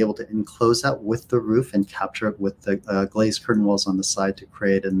to be able to enclose that with the roof and capture it with the glazed curtain walls on the side to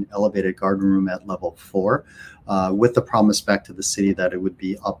create an elevated garden room at level 4, with the promise back to the city that it would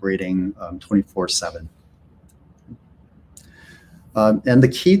be operating 24/7. And the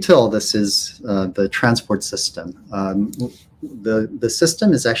key to all this is the transport system. The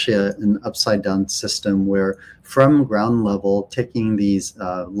system is actually an upside down system where from ground level, taking these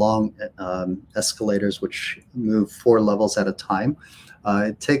long escalators, which move 4 levels at a time,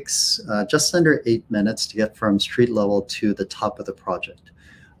 it takes just under 8 minutes to get from street level to the top of the project.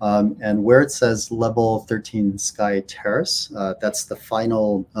 And where it says level 13 Sky Terrace, that's the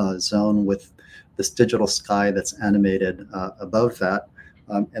final zone with this digital sky that's animated above that.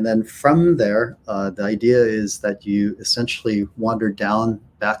 And then from there, the idea is that you essentially wander down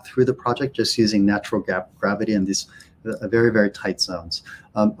back through the project just using natural gravity in these very, very tight zones.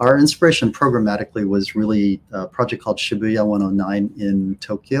 Our inspiration programmatically was really a project called Shibuya 109 in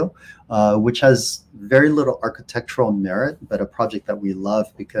Tokyo, which has very little architectural merit, but a project that we love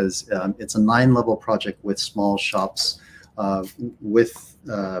because it's a 9-level project with small shops, with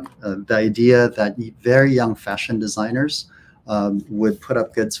the idea that very young fashion designers would put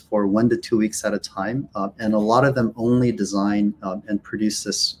up goods for 1 to 2 weeks at a time. And a lot of them only design and produce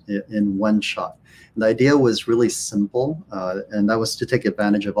this in one shot. And the idea was really simple, and that was to take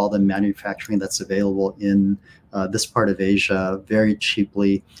advantage of all the manufacturing that's available in this part of Asia very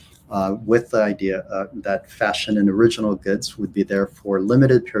cheaply, with the idea that fashion and original goods would be there for a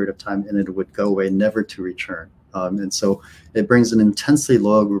limited period of time and it would go away, never to return. And so it brings an intensely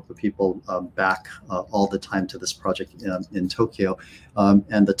loyal group of people back all the time to this project in Tokyo.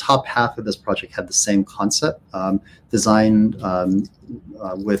 And the top half of this project had the same concept, designed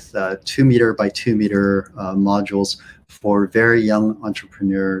with 2 meter by 2 meter modules for very young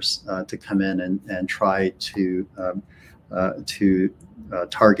entrepreneurs to come in and try to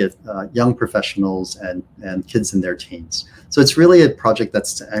target young professionals and kids in their teens. So it's really a project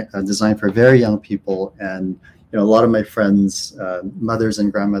that's designed for very young people. And a lot of my friends, mothers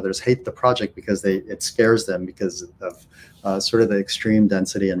and grandmothers, hate the project because it scares them because of sort of the extreme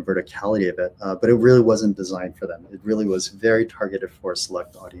density and verticality of it. But it really wasn't designed for them. It really was very targeted for a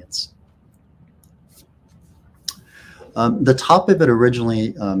select audience. The top of it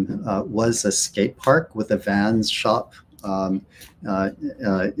originally was a skate park with a Vans shop. And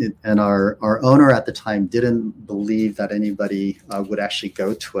our owner at the time didn't believe that anybody would actually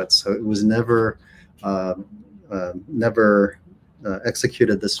go to it. So it was never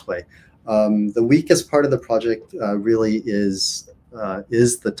executed this way. The weakest part of the project really is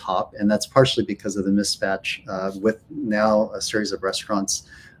the top, and that's partially because of the mismatch with now a series of restaurants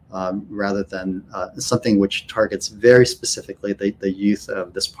rather than something which targets very specifically the youth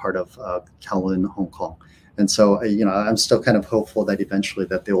of this part of Kowloon, Hong Kong. And so, I'm still kind of hopeful that eventually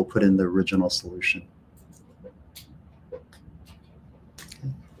that they will put in the original solution.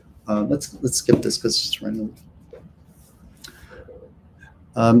 Let's skip this because it's random.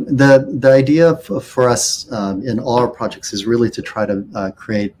 The idea for us in all our projects is really to try to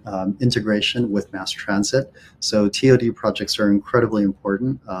create integration with mass transit. So TOD projects are incredibly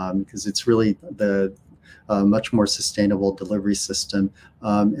important because it's really the much more sustainable delivery system.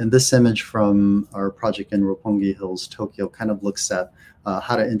 And this image from our project in Roppongi Hills, Tokyo, kind of looks at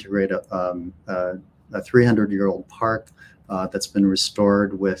how to integrate a 300-year-old park that's been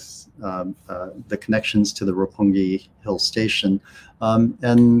restored with the connections to the Roppongi Hill station.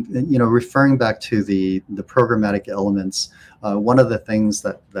 And referring back to the programmatic elements, one of the things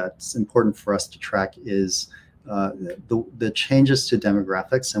that's important for us to track is the changes to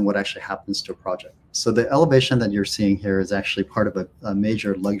demographics and what actually happens to a project. So the elevation that you're seeing here is actually part of a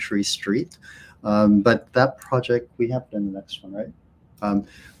major luxury street. But that project, we have it in the next one, right?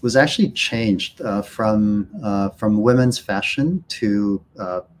 Was actually changed from women's fashion to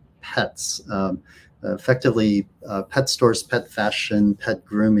pets. Effectively, pet stores, pet fashion, pet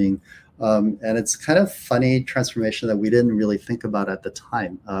grooming. And it's kind of funny transformation that we didn't really think about at the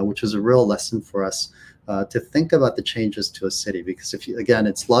time, which was a real lesson for us to think about the changes to a city. Because again,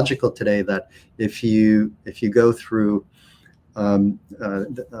 it's logical today that if you go through the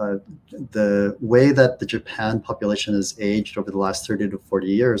way that the Japan population has aged over the last 30 to 40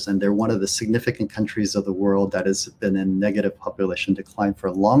 years, and they're one of the significant countries of the world that has been in negative population decline for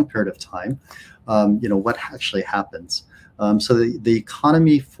a long period of time, what actually happens? So the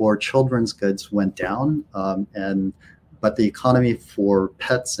economy for children's goods went down, but the economy for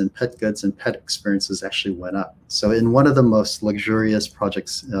pets and pet goods and pet experiences actually went up. So in one of the most luxurious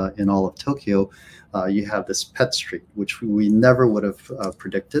projects in all of Tokyo, you have this pet street, which we never would have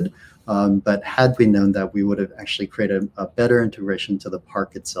predicted. But had we known that, we would have actually created a better integration to the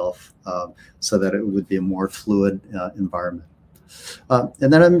park itself so that it would be a more fluid environment.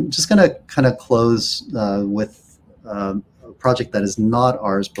 And then I'm just going to kind of close with a project that is not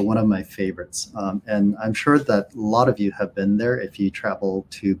ours, but one of my favorites. And I'm sure that a lot of you have been there if you travel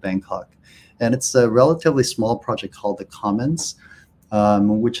to Bangkok. And it's a relatively small project called the Commons,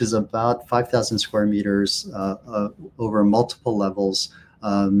 which is about 5,000 square meters over multiple levels.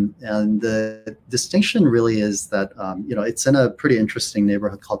 And the distinction really is that, it's in a pretty interesting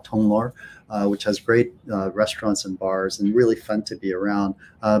neighborhood called Tonglor, which has great restaurants and bars and really fun to be around.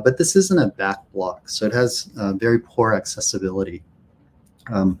 But this isn't a back block, so it has very poor accessibility.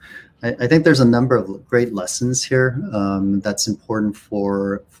 I think there's a number of great lessons here that's important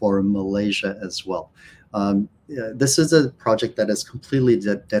for Malaysia as well. This is a project that is completely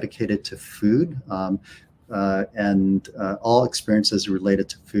dedicated to food. And all experiences related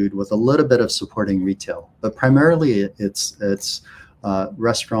to food with a little bit of supporting retail, but primarily it's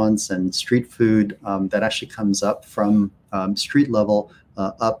restaurants and street food that actually comes up from street level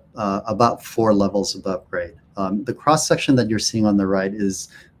up about 4 levels above grade. The cross section that you're seeing on the right is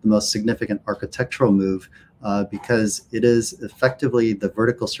the most significant architectural move because it is effectively the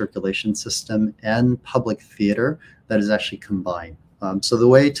vertical circulation system and public theater that is actually combined. So the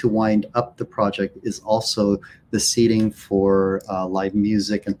way to wind up the project is also the seating for live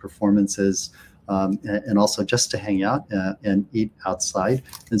music and performances, and also just to hang out and eat outside.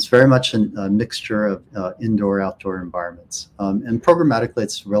 It's very much a mixture of indoor-outdoor environments. And programmatically,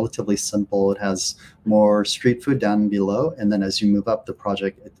 it's relatively simple. It has more street food down below, and then as you move up the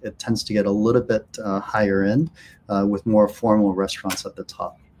project, it tends to get a little bit higher end with more formal restaurants at the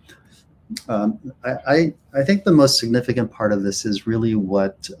top. I think the most significant part of this is really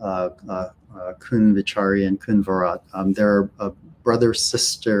what Kun Vichari and Kun Varat, they're a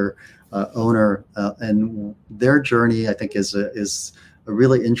brother-sister owner, and their journey, I think, is a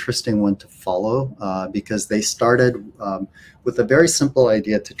really interesting one to follow because they started with a very simple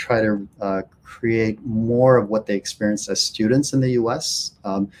idea to try to create more of what they experienced as students in the U.S.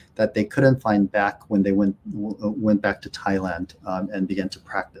 That they couldn't find back when they went back to Thailand and began to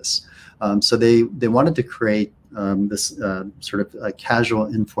practice. So they wanted to create this sort of a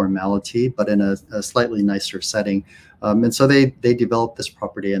casual informality, but in a slightly nicer setting. And so they developed this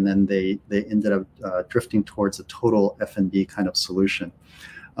property, and then they ended up drifting towards a total F&B kind of solution.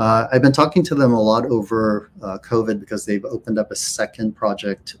 I've been talking to them a lot over COVID because they've opened up a second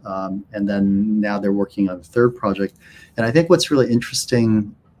project, and then now they're working on a third project. And I think what's really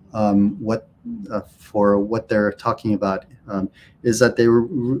interesting for what they're talking about is that they were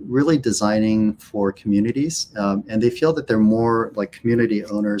really designing for communities, and they feel that they're more like community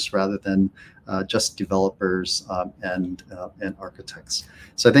owners rather than just developers and architects.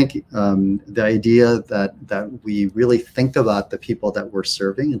 So I think the idea that we really think about the people that we're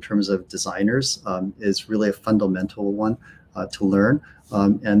serving in terms of designers is really a fundamental one to learn.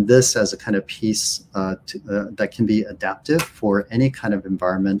 And this as a kind of piece that can be adaptive for any kind of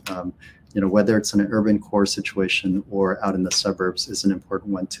environment, whether it's in an urban core situation or out in the suburbs, is an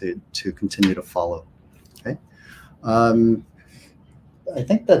important one to continue to follow. Okay. I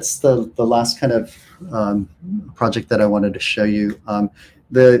think that's the last kind of project that I wanted to show you.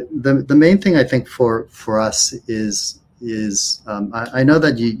 The main thing I think for us is I know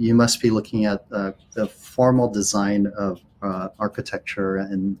that you must be looking at the formal design of architecture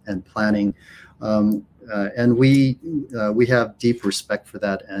and planning, and we have deep respect for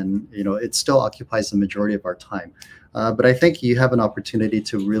that, and it still occupies the majority of our time. But I think you have an opportunity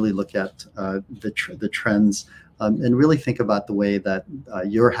to really look at the trends. And really think about the way that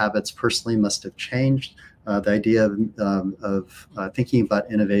your habits personally must have changed, the idea of thinking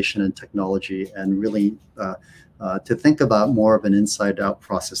about innovation and technology, and really to think about more of an inside-out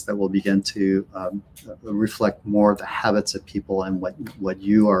process that will begin to reflect more of the habits of people and what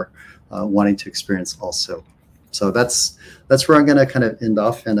you are wanting to experience also. So that's where I'm going to kind of end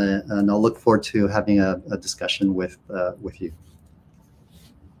off, and I'll look forward to having a discussion with you.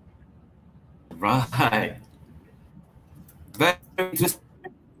 Right. Very interesting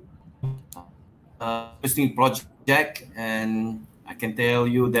project, and I can tell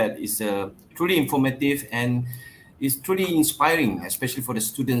you that it's truly informative and it's truly inspiring, especially for the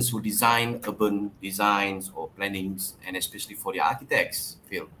students who design urban designs or plannings, and especially for the architects,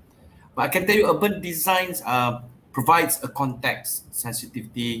 Phil. But I can tell you, urban designs provides a context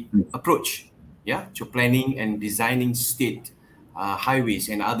sensitivity approach, to planning and designing state highways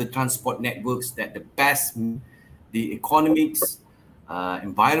and other transport networks that the best the economics,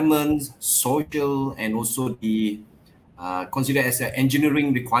 environment, social, and also the considered as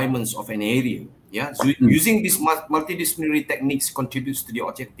engineering requirements of an area. So using these multidisciplinary techniques contributes to the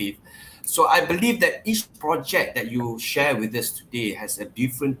objective. So I believe that each project that you share with us today has a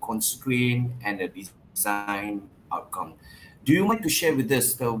different constraint and a design outcome. Do you mind to share with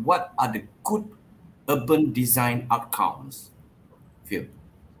us what are the good urban design outcomes, Phil?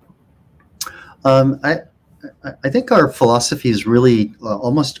 I think our philosophy is really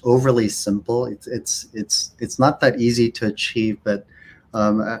almost overly simple. It's not that easy to achieve, but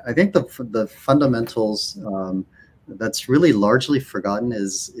I think the fundamentals that's really largely forgotten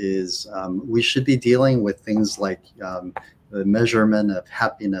is we should be dealing with things like the measurement of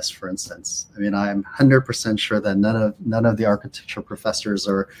happiness, for instance. I mean, I'm 100% sure that none of the architecture professors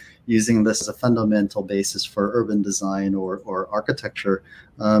are using this as a fundamental basis for urban design or architecture,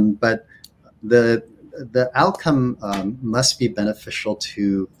 but the outcome must be beneficial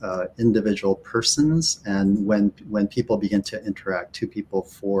to individual persons, and when people begin to interact, 2 people,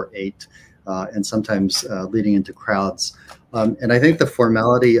 4, 8, and sometimes leading into crowds. And I think the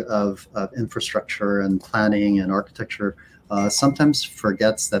formality of infrastructure and planning and architecture sometimes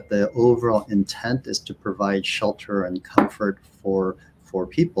forgets that the overall intent is to provide shelter and comfort for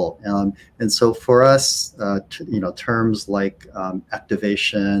people. And so for us, terms like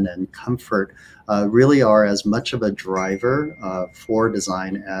activation and comfort really are as much of a driver for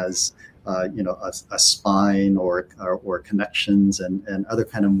design as a spine or connections and other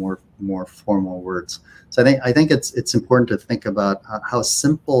kind of more formal words. So I think it's important to think about how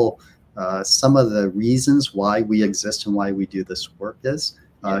simple some of the reasons why we exist and why we do this work is,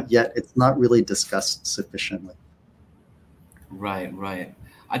 yet it's not really discussed sufficiently. Right.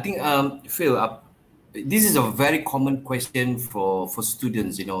 I think, Phil, this is a very common question for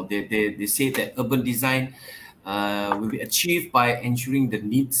students. They say that urban design will be achieved by ensuring the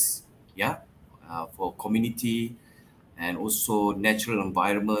needs, for community and also natural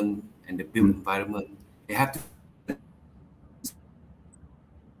environment and the built environment. They have to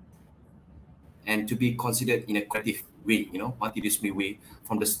and to be considered in a creative way, multidisciplinary way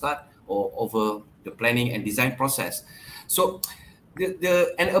from the start or over the planning and design process. So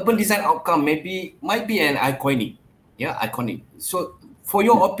an urban design outcome might be an iconic, iconic. So for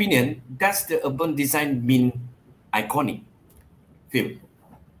your opinion, does the urban design mean iconic, Phil?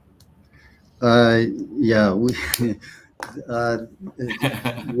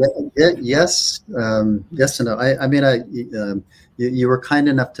 Yes and no. I mean, you were kind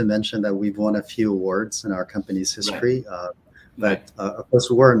enough to mention that we've won a few awards in our company's history. But of course,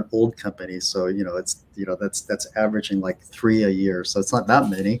 we're an old company, so it's that's averaging like 3 a year, so it's not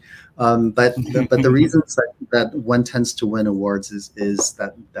that many. But the reasons that one tends to win awards is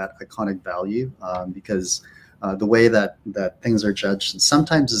that iconic value, because the way that things are judged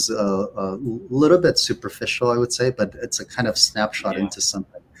sometimes is a little bit superficial, I would say, but it's a kind of snapshot into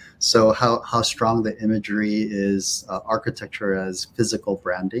something. So how strong the imagery is, architecture as physical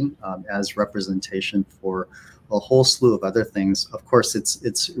branding, as representation for a whole slew of other things, of course,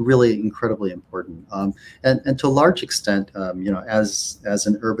 it's really incredibly important. And to a large extent, as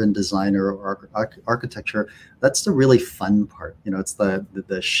an urban designer or architecture, that's the really fun part. It's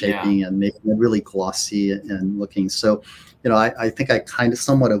the shaping and making it really glossy and looking. So, I think I kind of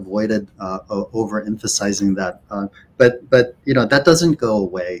somewhat avoided overemphasizing that. But that doesn't go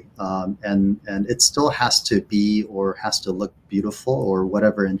away, and it still has to be or has to look beautiful, or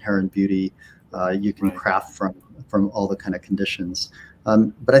whatever inherent beauty you can craft from all the kind of conditions.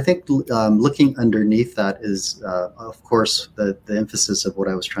 But I think looking underneath that is, of course, the emphasis of what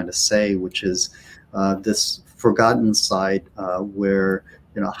I was trying to say, which is this forgotten side where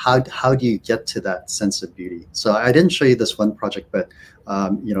how do you get to that sense of beauty? So I didn't show you this one project, but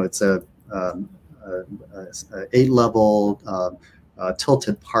it's a 8-level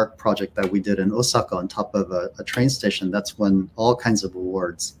tilted park project that we did in Osaka on top of a train station. That's won all kinds of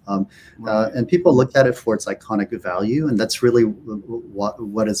awards, and people look at it for its iconic value, and that's really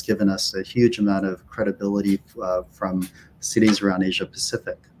what has given us a huge amount of credibility from cities around Asia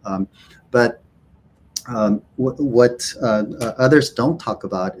Pacific. But what others don't talk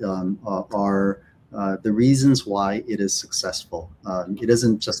about are the reasons why it is successful. It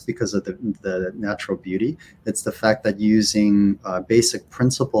isn't just because of the natural beauty. It's the fact that using basic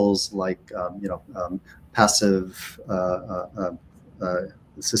principles like passive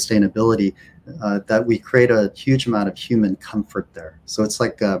sustainability, that we create a huge amount of human comfort there. So it's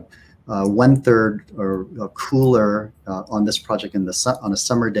like 1/3 or cooler on this project on a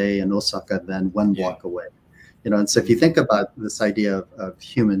summer day in Osaka than one block away. And so if you think about this idea of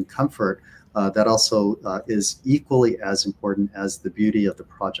human comfort, that also is equally as important as the beauty of the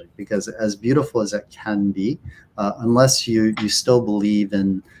project, because as beautiful as it can be, unless you still believe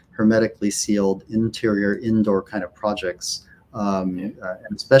in hermetically sealed indoor kind of projects, and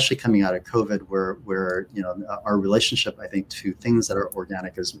especially coming out of COVID, where our relationship, I think, to things that are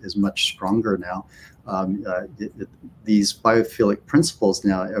organic is much stronger now. These biophilic principles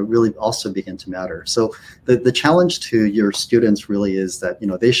now really also begin to matter. So the challenge to your students really is that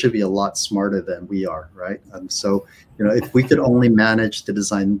they should be a lot smarter than we are, right? So if we could only manage to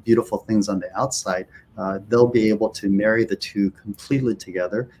design beautiful things on the outside, they'll be able to marry the two completely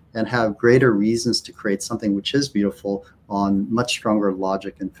together and have greater reasons to create something which is beautiful on much stronger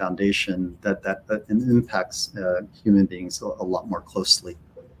logic and foundation that impacts human beings a lot more closely.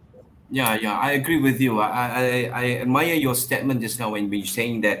 Yeah, I agree with you. I admire your statement just now when you're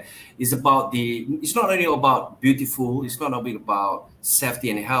saying that it's not only about beautiful, it's not only about safety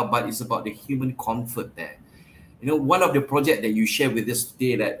and health, but it's about the human comfort there. One of the projects that you shared with us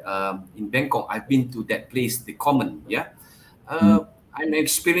today, that in Bangkok, I've been to that place, the Common, and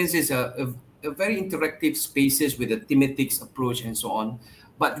experiences a very interactive spaces with a thematic approach and so on.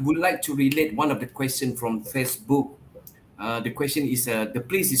 But would like to relate one of the questions from Facebook. The question is, the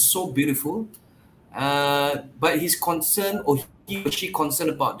place is so beautiful, but he's concerned, or he or she concerned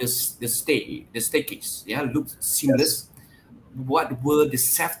about the staircase. Looks seamless. What were the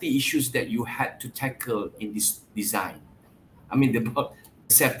safety issues that you had to tackle in this design? I mean, about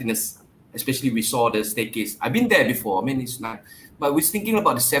the safetiness, especially we saw the staircase. I've been there before. I mean, it's not, but we're thinking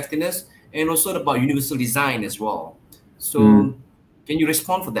about the safetiness and also about universal design as well. So, can you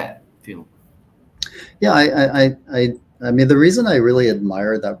respond for that, Phil? Yeah, I mean, the reason I really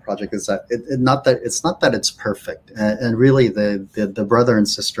admire that project is that it's not that it's perfect, and really the brother and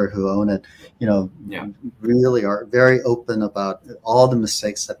sister who own it, really are very open about all the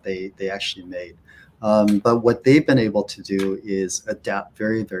mistakes that they actually made. But what they've been able to do is adapt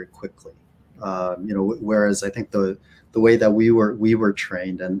very, very quickly. Whereas I think the way that we were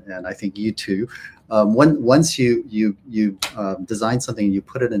trained, and I think you too, once you design something and you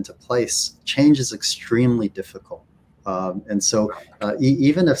put it into place, change is extremely difficult. And so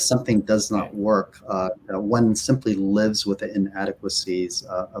even if something does not work, one simply lives with the inadequacies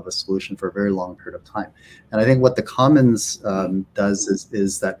of a solution for a very long period of time. And I think what the Commons does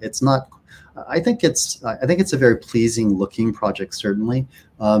is that it's not, I think it's a very pleasing looking project, certainly,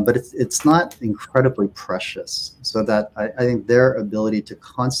 but it's not incredibly precious. So that I think their ability to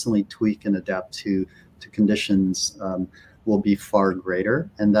constantly tweak and adapt to conditions will be far greater,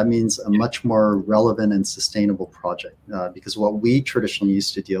 and that means a much more relevant and sustainable project. Because what we traditionally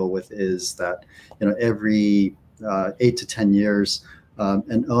used to deal with is that every 8 to 10 years,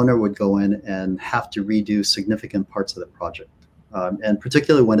 an owner would go in and have to redo significant parts of the project, and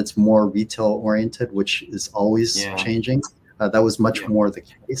particularly when it's more retail oriented, which is always changing. That was much more the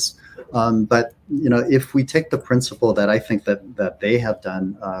case. But if we take the principle that I think that they have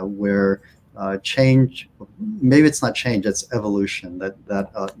done, where change, maybe it's not change, it's evolution, that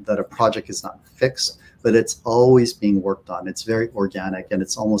a project is not fixed, but it's always being worked on. It's very organic, and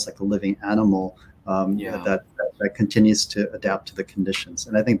it's almost like a living animal that continues to adapt to the conditions.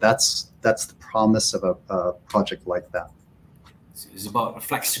 And I think that's the promise of a project like that. It's about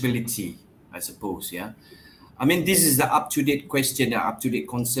flexibility, I suppose. Yeah, I mean, this is the up-to-date question, the up-to-date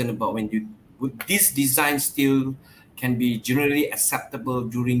concern about would this design still can be generally acceptable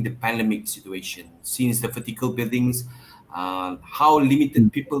during the pandemic situation, since the vertical buildings, how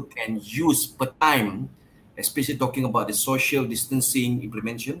limited people can use per time, especially talking about the social distancing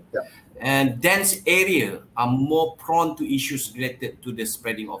implementation, and dense area are more prone to issues related to the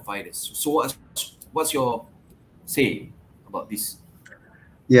spreading of virus. So what's your say about this?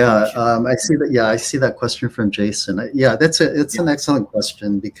 Yeah, I see that. Yeah, I see that question from Jason. Yeah, it's an excellent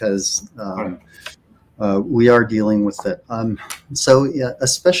question, because we are dealing with it. So yeah,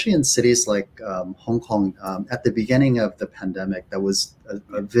 especially in cities like Hong Kong, at the beginning of the pandemic, that was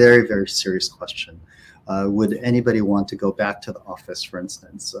a very, very serious question. Would anybody want to go back to the office, for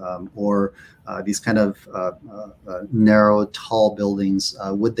instance, or these kind of narrow, tall buildings?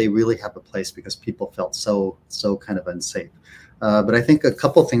 Would they really have a place, because people felt so kind of unsafe? But I think a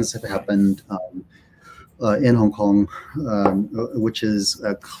couple things have happened in Hong Kong, which is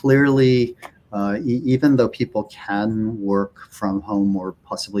clearly, even though people can work from home or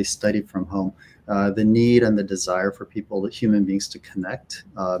possibly study from home, the need and the desire for people, human beings, to connect,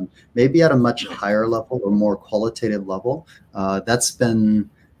 maybe at a much higher level or more qualitative level, that's been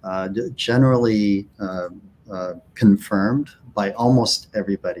generally confirmed by almost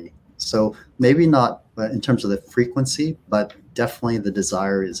everybody. So maybe not in terms of the frequency, but definitely the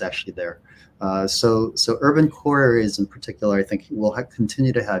desire is actually there. So urban core areas in particular, I think, will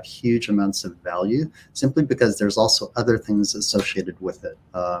continue to have huge amounts of value, simply because there's also other things associated with it.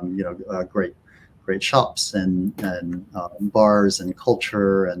 Great shops and bars and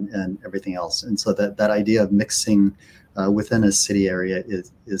culture and everything else. And so that idea of mixing within a city area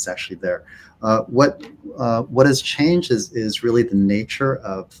is actually there. What has changed is really the nature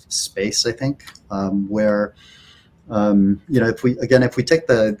of space, I think, where if we take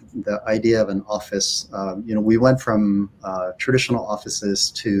the idea of an office, we went from traditional offices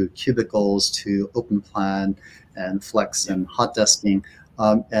to cubicles to open plan and flex and hot desking.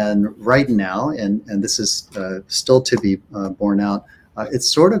 And right now, and this is still to be borne out,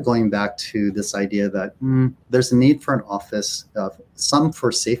 it's sort of going back to this idea that there's a need for an office, some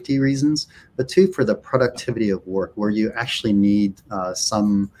for safety reasons, but two, for the productivity of work, where you actually need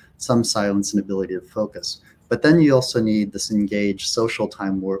some silence and ability to focus. But then you also need this engaged social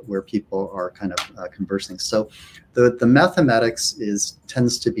time where people are kind of conversing. So the mathematics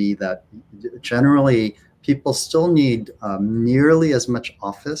tends to be that generally people still need nearly as much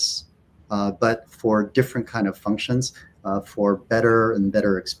office, but for different kind of functions, for better and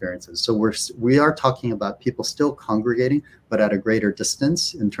better experiences. So we are talking about people still congregating, but at a greater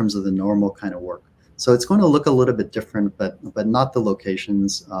distance in terms of the normal kind of work. So it's going to look a little bit different, but not the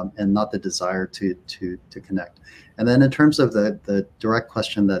locations and not the desire to connect. And then in terms of the direct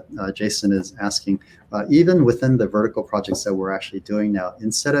question that Jason is asking, even within the vertical projects that we're actually doing now,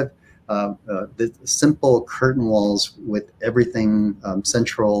 instead of the simple curtain walls with everything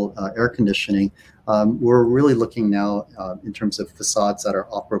central air conditioning, we're really looking now in terms of facades that are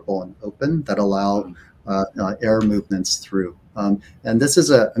operable and open, that allow air movements through. And this is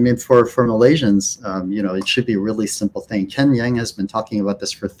for Malaysians, it should be a really simple thing. Ken Yang has been talking about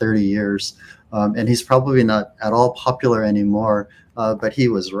this for 30 years, and he's probably not at all popular anymore, but he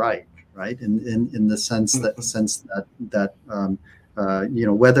was right? In the sense that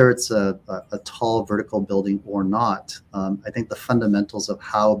whether it's a tall vertical building or not, I think the fundamentals of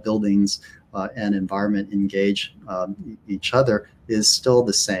how buildings and environment engage each other is still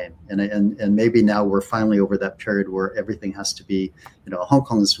the same. And maybe now we're finally over that period where everything has to be, Hong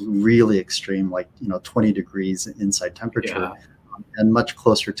Kong is really extreme, like 20 degrees inside temperature, and much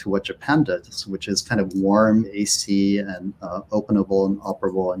closer to what Japan does, which is kind of warm AC and openable and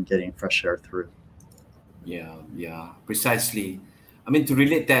operable and getting fresh air through. Yeah, precisely. To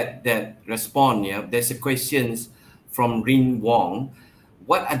relate that response, there's a question from Rin Wong.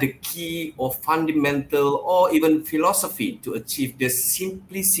 What are the key or fundamental or even philosophy to achieve the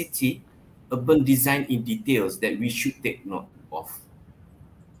simplicity urban design in details that we should take note of?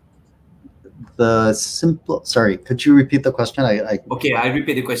 Sorry, could you repeat the question? Okay, I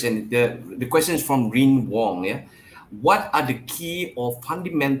repeat the question. The question is from Rin Wong. What are the key or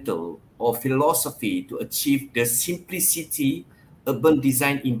fundamental or philosophy to achieve the simplicity urban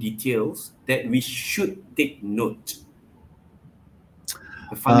design in details that we should take note?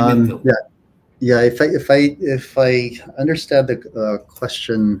 The fundamental. If I understand the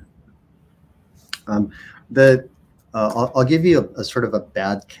question Um, the I'll give you a sort of a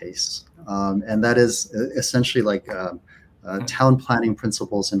bad case, and that is essentially like town planning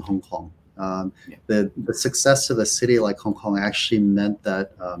principles in Hong Kong. The success of a city like Hong Kong actually meant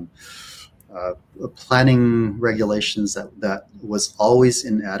that planning regulations that was always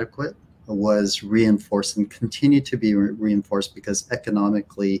inadequate was reinforced and continued to be reinforced because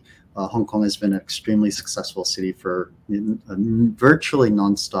economically Hong Kong has been an extremely successful city for virtually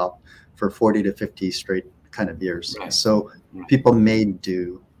nonstop for 40 to 50 straight kind of years. Right. So people made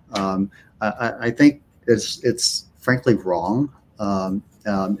do. I think it's frankly wrong,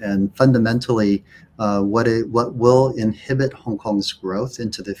 and fundamentally what will inhibit Hong Kong's growth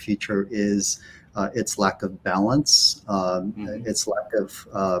into the future is its lack of balance, its lack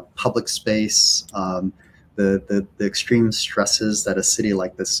of public space, the extreme stresses that a city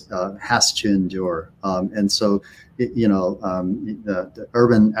like this has to endure. And so, the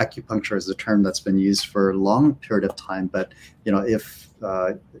urban acupuncture is a term that's been used for a long period of time. But if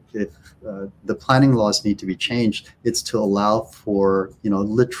the planning laws need to be changed, it's to allow for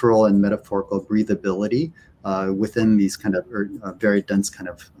literal and metaphorical breathability within these kind of very dense kind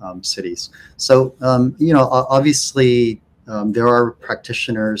of cities. So obviously there are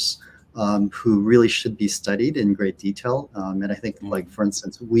practitioners who really should be studied in great detail. And I think, like, for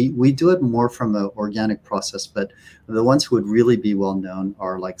instance, we do it more from an organic process, but the ones who would really be well known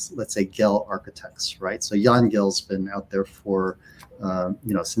are, like, let's say, Gell architects, right? So Jan Gell's been out there for,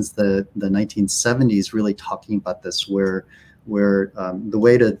 since the 1970s, really talking about this, where the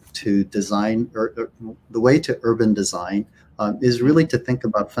way to design, or the way to urban design is really to think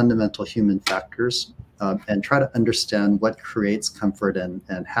about fundamental human factors and try to understand what creates comfort and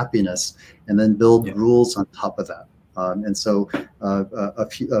happiness, and then build rules on top of that. And so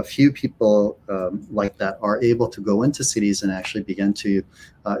a few people like that are able to go into cities and actually begin to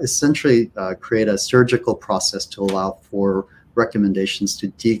essentially create a surgical process to allow for recommendations to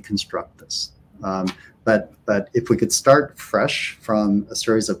deconstruct this. But if we could start fresh from a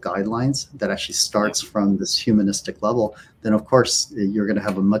series of guidelines that actually starts from this humanistic level, then of course you're going to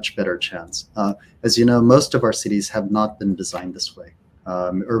have a much better chance. As you know, most of our cities have not been designed this way.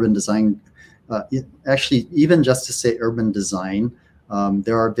 Urban design, actually, even just to say urban design,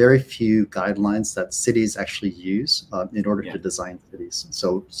 there are very few guidelines that cities actually use in order to design cities.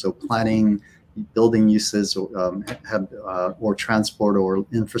 So planning, building uses, or transport or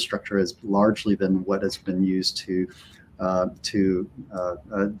infrastructure has largely been what has been used to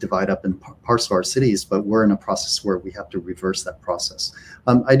divide up and parcel our cities, but we're in a process where we have to reverse that process.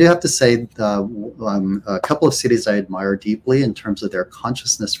 I do have to say a couple of cities I admire deeply in terms of their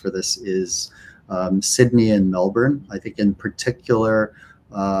consciousness for this is Sydney and Melbourne. I think in particular,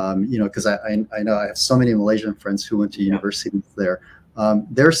 because I know I have so many Malaysian friends who went to universities there.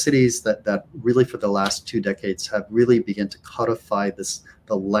 They're cities that really for the last 2 decades have really begun to codify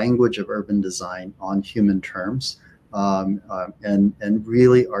the language of urban design on human terms, and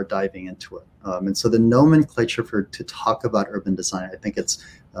really are diving into it. And so the nomenclature to talk about urban design, I think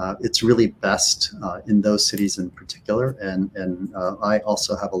it's really best in those cities in particular, and I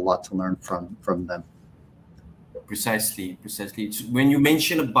also have a lot to learn from them. Precisely. When you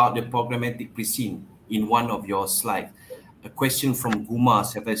mentioned about the programmatic precinct in one of your slides, a question from Guma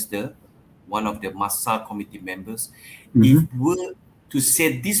Sylvester, one of the Massa committee members. If we're to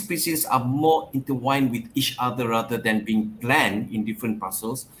say these precincts are more intertwined with each other rather than being planned in different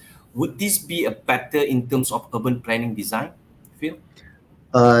parcels, would this be a better in terms of urban planning design, Phil?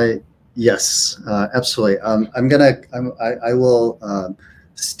 Yes, absolutely. I will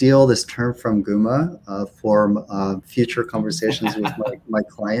steal this term from Guma for future conversations with my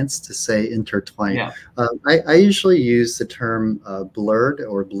clients to say intertwine. I usually use the term blurred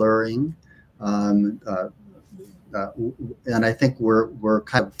or blurring, and I think we're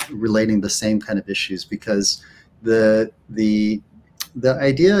kind of relating the same kind of issues, because the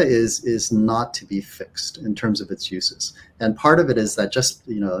idea is not to be fixed in terms of its uses. And part of it is that, just,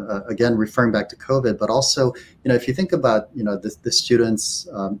 again, referring back to COVID, but also, if you think about, the students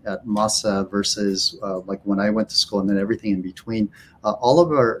at Massa versus like when I went to school and then everything in between, all of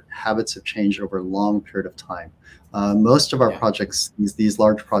our habits have changed over a long period of time. Most of our projects, these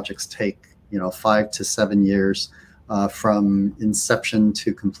large projects, take 5 to 7 years from inception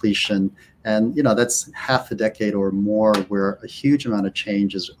to completion. And, that's half a decade or more where a huge amount of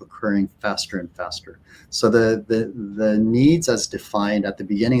change is occurring faster and faster. So the needs as defined at the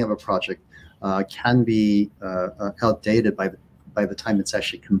beginning of a project can be outdated by the time it's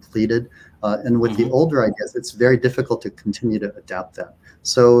actually completed. And with the older ideas, it's very difficult to continue to adapt that.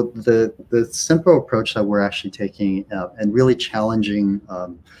 So the simple approach that we're actually taking and really challenging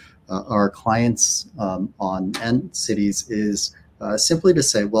our clients on and cities is simply to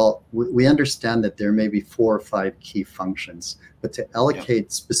say, well, we understand that there may be 4 or 5 key functions, but to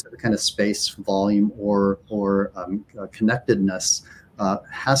allocate specific kind of space, volume, or connectedness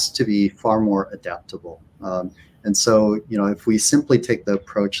has to be far more adaptable. And so, if we simply take the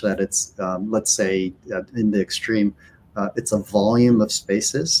approach that it's, let's say, in the extreme, it's a volume of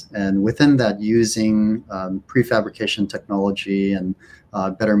spaces, and within that, using prefabrication technology and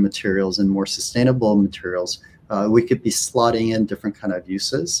better materials and more sustainable materials, we could be slotting in different kind of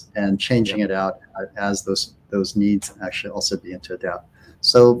uses and changing it out as those needs actually also begin to adapt.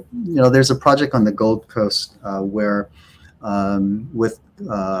 So, there's a project on the Gold Coast where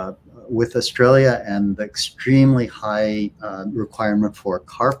with Australia and the extremely high requirement for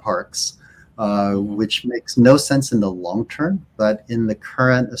car parks, which makes no sense in the long term, but in the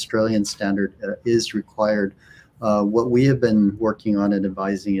current Australian standard is required. What we have been working on and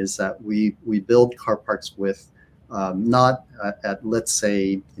advising is that we build car parks with not at, let's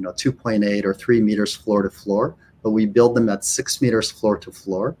say, 2.8 or 3 meters floor to floor, but we build them at 6 meters floor to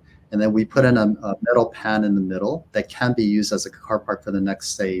floor. And then we put in a metal pan in the middle that can be used as a car park for the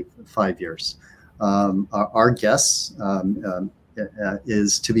next, say, 5 years. Our guess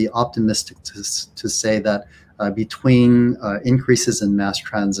is to be optimistic to say that between increases in mass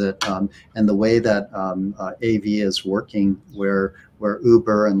transit and the way that AV is working, where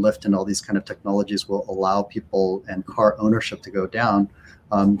Uber and Lyft and all these kind of technologies will allow people and car ownership to go down,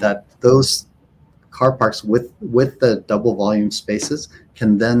 that those car parks with the double volume spaces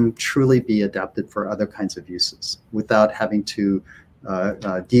can then truly be adapted for other kinds of uses without having to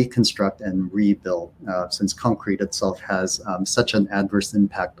deconstruct and rebuild, since concrete itself has such an adverse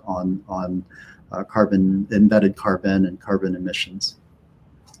impact on embedded carbon and carbon emissions.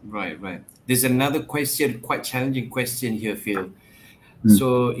 Right. There's another question, quite challenging question here, Phil.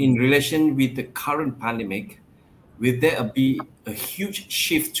 So in relation with the current pandemic, will there be a huge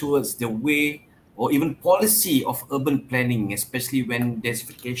shift towards the way or even policy of urban planning, especially when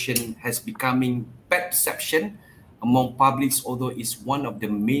densification has becoming bad perception among publics, although it's one of the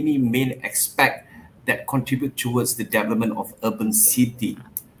many main aspects that contribute towards the development of urban city?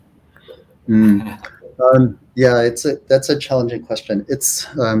 Yeah, that's a challenging question. It's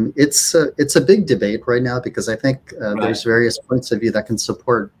a big debate right now, because I think there's various points of view that can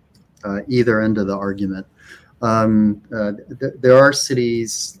support either end of the argument. There are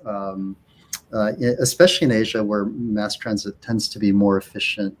cities, especially in Asia, where mass transit tends to be more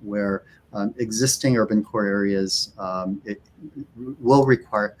efficient, where existing urban core areas it will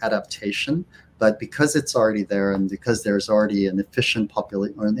require adaptation, but because it's already there and because there's already an efficient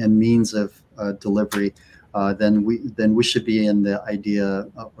population and means of delivery, then we should be in the idea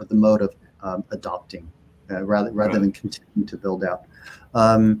or the mode of adopting rather than continuing to build out.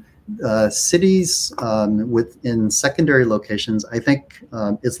 Cities within secondary locations, I think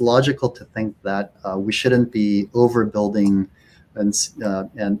it's logical to think that we shouldn't be overbuilding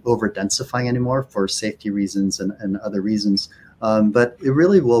and over-densifying anymore for safety reasons and other reasons. But it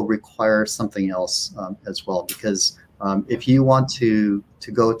really will require something else as well, because if you want to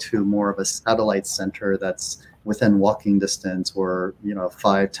go to more of a satellite center that's within walking distance, or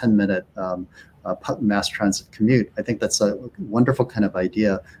 5-10 minute mass transit commute, I think that's a wonderful kind of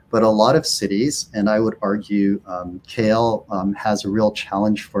idea. But a lot of cities, and I would argue KL has a real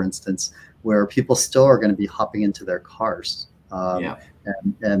challenge, for instance, where people still are going to be hopping into their cars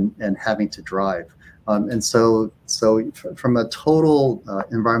and having to drive. And so from a total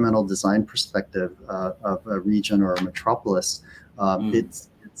environmental design perspective of a region or a metropolis,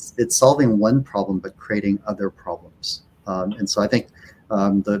 it's solving one problem but creating other problems. And so I think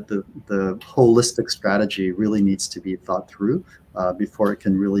the holistic strategy really needs to be thought through before it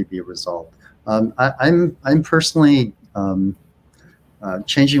can really be resolved. I'm personally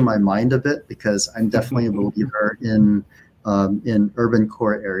changing my mind a bit, because I'm definitely a believer in urban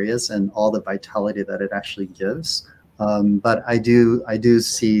core areas and all the vitality that it actually gives. But I do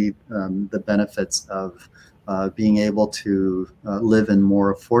see the benefits of being able to live in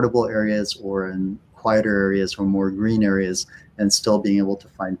more affordable areas or in quieter areas or more green areas and still being able to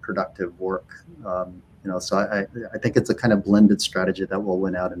find productive work. So I think it's a kind of blended strategy that will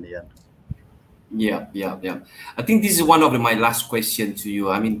win out in the end. Yeah. I think this is one of my last questions to you.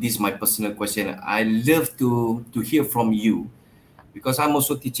 I mean, this is my personal question. I love to hear from you, because I'm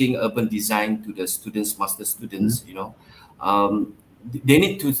also teaching urban design to the students, master students. They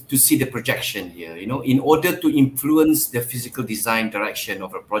need to see the projection here. In order to influence the physical design direction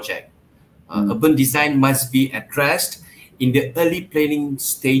of a project, urban design must be addressed in the early planning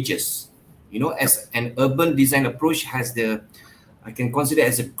stages. As an urban design approach has the I can consider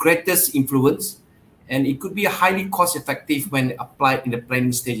as the greatest influence, and it could be highly cost effective when applied in the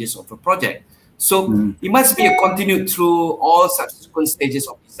planning stages of a project. So it must be a continued through all subsequent stages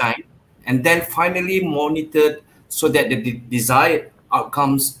of design, and then finally monitored so that the desired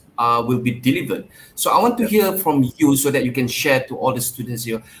outcomes will be delivered. So I want to hear from you so that you can share to all the students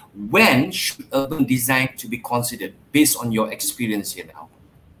here, when should urban design to be considered based on your experience here now?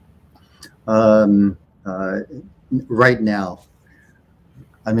 Right now.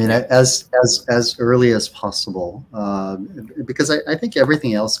 I mean, as early as possible, because I think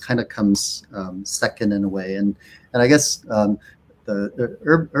everything else kind of comes second in a way, and I guess the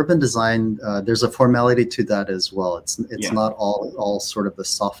urban design, there's a formality to that as well. It's not all sort of the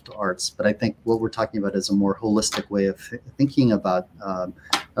soft arts, but I think what we're talking about is a more holistic way of thinking about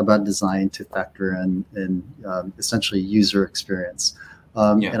design to factor in essentially user experience.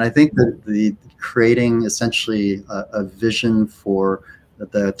 And I think that the creating essentially a vision for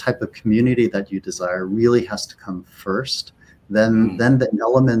the type of community that you desire really has to come first. Then the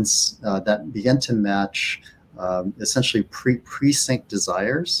elements that begin to match essentially precinct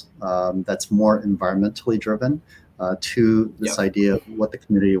desires, that's more environmentally driven, to this idea of what the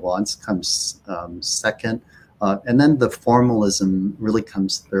community wants comes second. And then the formalism really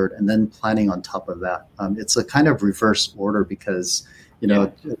comes third, and then planning on top of that. It's a kind of reverse order because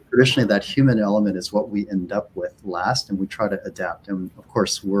traditionally that human element is what we end up with last, and we try to adapt. And of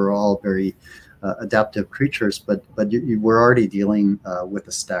course, we're all very adaptive creatures, but we're already dealing with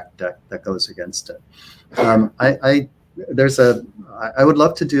a stacked deck that goes against it. I would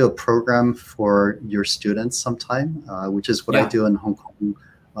love to do a program for your students sometime, which is what I do in Hong Kong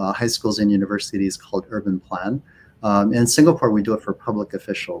high schools and universities, called Urban Plan. In Singapore, we do it for public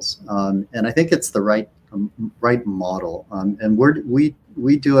officials, and I think it's the right model. And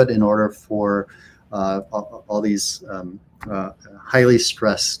we do it in order for all these highly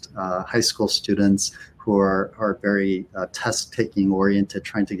stressed high school students who are very test-taking oriented,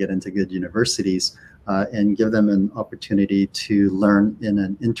 trying to get into good universities, and give them an opportunity to learn in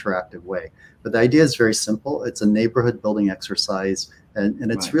an interactive way. But the idea is very simple. It's a neighborhood building exercise,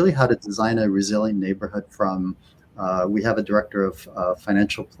 and it's really how to design a resilient neighborhood from, we have a director of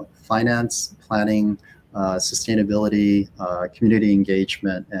finance, planning, sustainability, community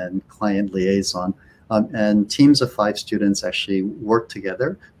engagement, and client liaison. And teams of 5 students actually work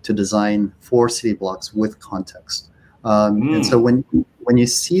together to design 4 city blocks with context. And so when you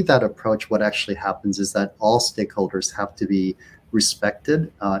see that approach, what actually happens is that all stakeholders have to be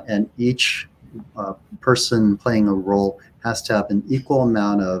respected, and each person playing a role has to have an equal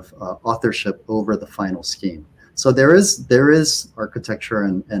amount of authorship over the final scheme. So there is architecture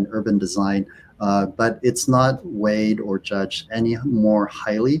and urban design, but it's not weighed or judged any more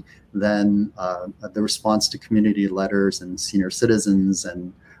highly than the response to community letters and senior citizens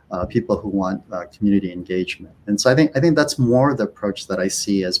and people who want community engagement. And so I think that's more the approach that I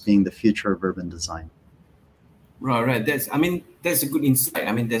see as being the future of urban design. Right. That's a good insight.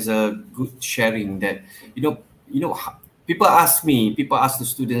 I mean, there's a good sharing that people ask the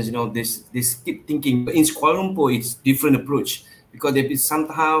students, they keep thinking, but in Kuala Lumpur it's different approach, because they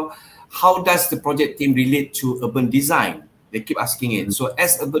somehow, how does the project team relate to urban design? They keep asking it. So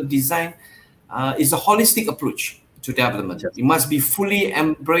as urban design is a holistic approach to development. It must be fully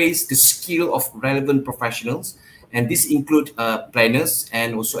embrace the skill of relevant professionals, and this include planners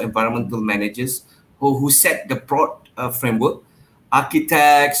and also environmental managers who set the broad framework,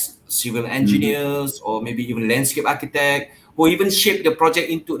 architects, civil engineers, or maybe even landscape architect, who even shape the project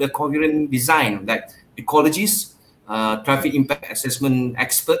into the coherent design, like ecologists, traffic impact assessment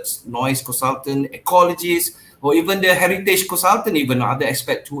experts, noise consultant, ecologists, or even the heritage consultant, even other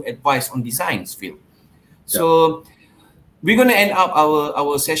experts who advise on designs field. So we're going to end up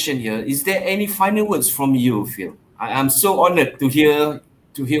our session here. Is there any final words from you, Phil? I'm so honored to hear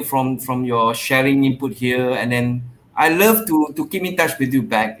from your sharing input here, and then I love to keep in touch with you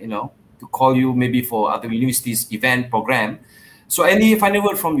back, to call you maybe for other universities event program. So any final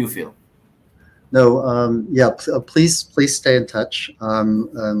word from you, Phil? No, please stay in touch.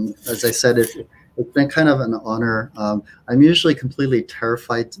 As I said, it's been kind of an honor. I'm usually completely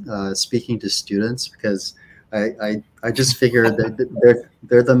terrified speaking to students, because I just figure that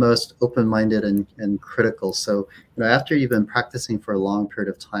they're the most open-minded and critical. So after you've been practicing for a long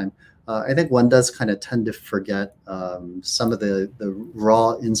period of time, I think one does kind of tend to forget some of the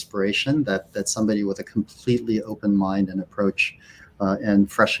raw inspiration that somebody with a completely open mind and approach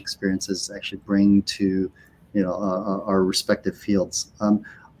and fresh experiences actually bring to our respective fields.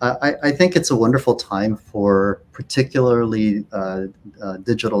 I think it's a wonderful time for particularly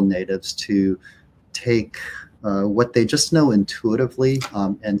digital natives to take what they just know intuitively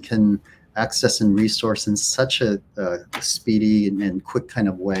and can access and resource in such a speedy and quick kind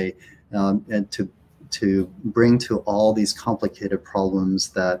of way, and to bring to all these complicated problems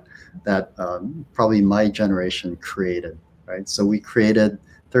that probably my generation created, right? So we created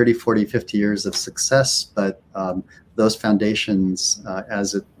 30, 40, 50 years of success, but those foundations,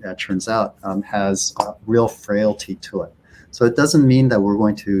 as it turns out, has real frailty to it. So it doesn't mean that we're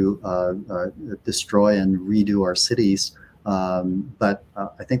going to destroy and redo our cities, but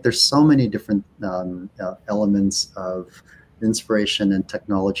I think there's so many different elements of inspiration and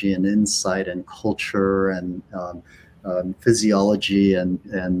technology and insight and culture and physiology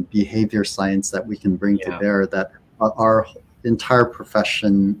and behavior science that we can bring to bear, that our entire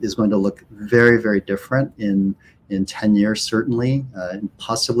profession is going to look very, very different in 10 years, certainly,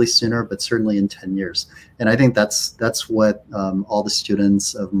 possibly sooner, but certainly in 10 years. And I think that's what all the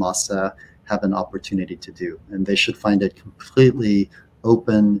students of MASA have an opportunity to do. And they should find it completely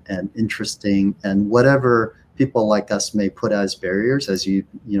open and interesting, and whatever people like us may put as barriers as you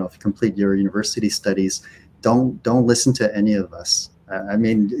complete your university studies, don't listen to any of us. I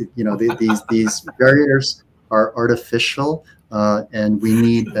mean, these barriers are artificial, and we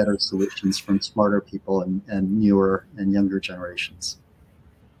need better solutions from smarter people and newer and younger generations.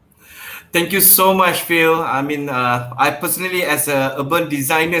 Thank you so much, Phil. I mean, I personally, as a urban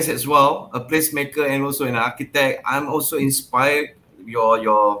designer as well, a placemaker and also an architect, I'm also inspired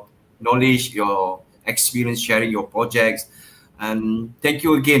your knowledge, your experience, sharing your projects. And thank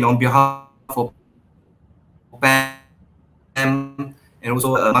you again on behalf of PAM and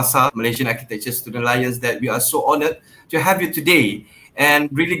also MASA, Malaysian Architecture Student Alliance, that we are so honored to have you today, and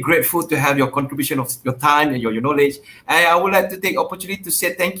really grateful to have your contribution of your time and your knowledge. And I would like to take opportunity to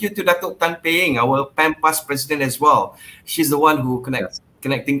say thank you to Datuk Tan Paying, our PAM past president as well. She's the one who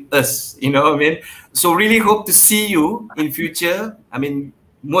connecting us, you know what I mean? So really hope to see you in future. I mean,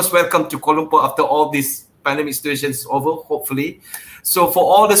 most welcome to Kuala Lumpur after all this pandemic situation is over, hopefully. So for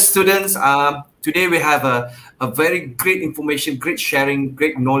all the students, today we have a very great information, great sharing,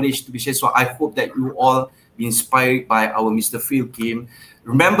 great knowledge to be shared. So I hope that you all be inspired by our Mr. Phil Kim.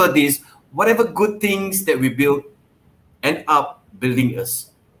 Remember this, whatever good things that we build end up building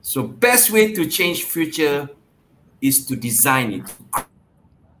us. So best way to change future is to design it.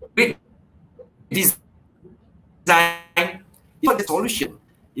 Great design is not the solution.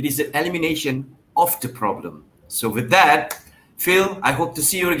 It is an elimination of the problem. So with that, Phil, I hope to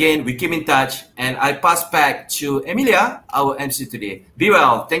see you again. We keep in touch, and I pass back to Emilia, our MC today. Be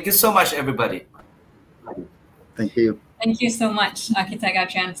well. Thank you so much, everybody. Thank you. Thank you so much, Architect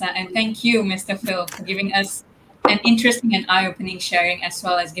Adrianta, and thank you, Mr. Phil, for giving us an interesting and eye-opening sharing, as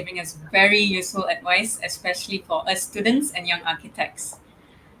well as giving us very useful advice, especially for us students and young architects.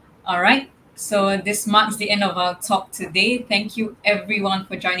 All right. So this marks the end of our talk today. Thank you everyone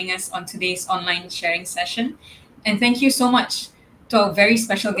for joining us on today's online sharing session. And thank you so much to our very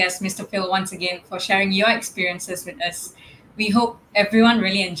special guest, Mr. Phil, once again, for sharing your experiences with us. We hope everyone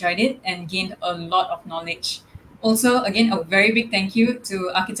really enjoyed it and gained a lot of knowledge. Also, again, a very big thank you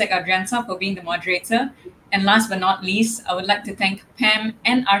to Architect Adrianta for being the moderator. And last but not least, I would like to thank Pam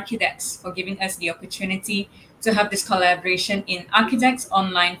and Architects for giving us the opportunity to have this collaboration in Architects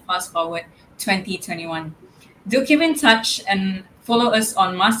Online Fast Forward 2021. Do keep in touch and follow us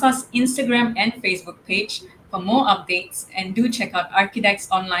on MASA's Instagram and Facebook page for more updates, and do check out Architects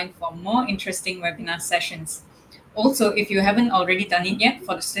Online for more interesting webinar sessions. Also, if you haven't already done it yet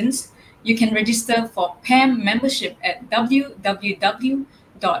for the students, you can register for PAM membership at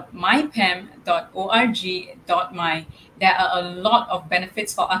www.mypam.org.my. There are a lot of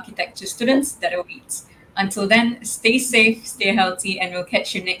benefits for architecture students that awaits. Until then, stay safe, stay healthy, and we'll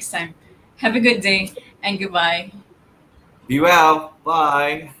catch you next time. Have a good day and goodbye. Be well.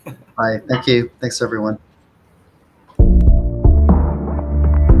 Bye. Bye. Thank you. Thanks, everyone.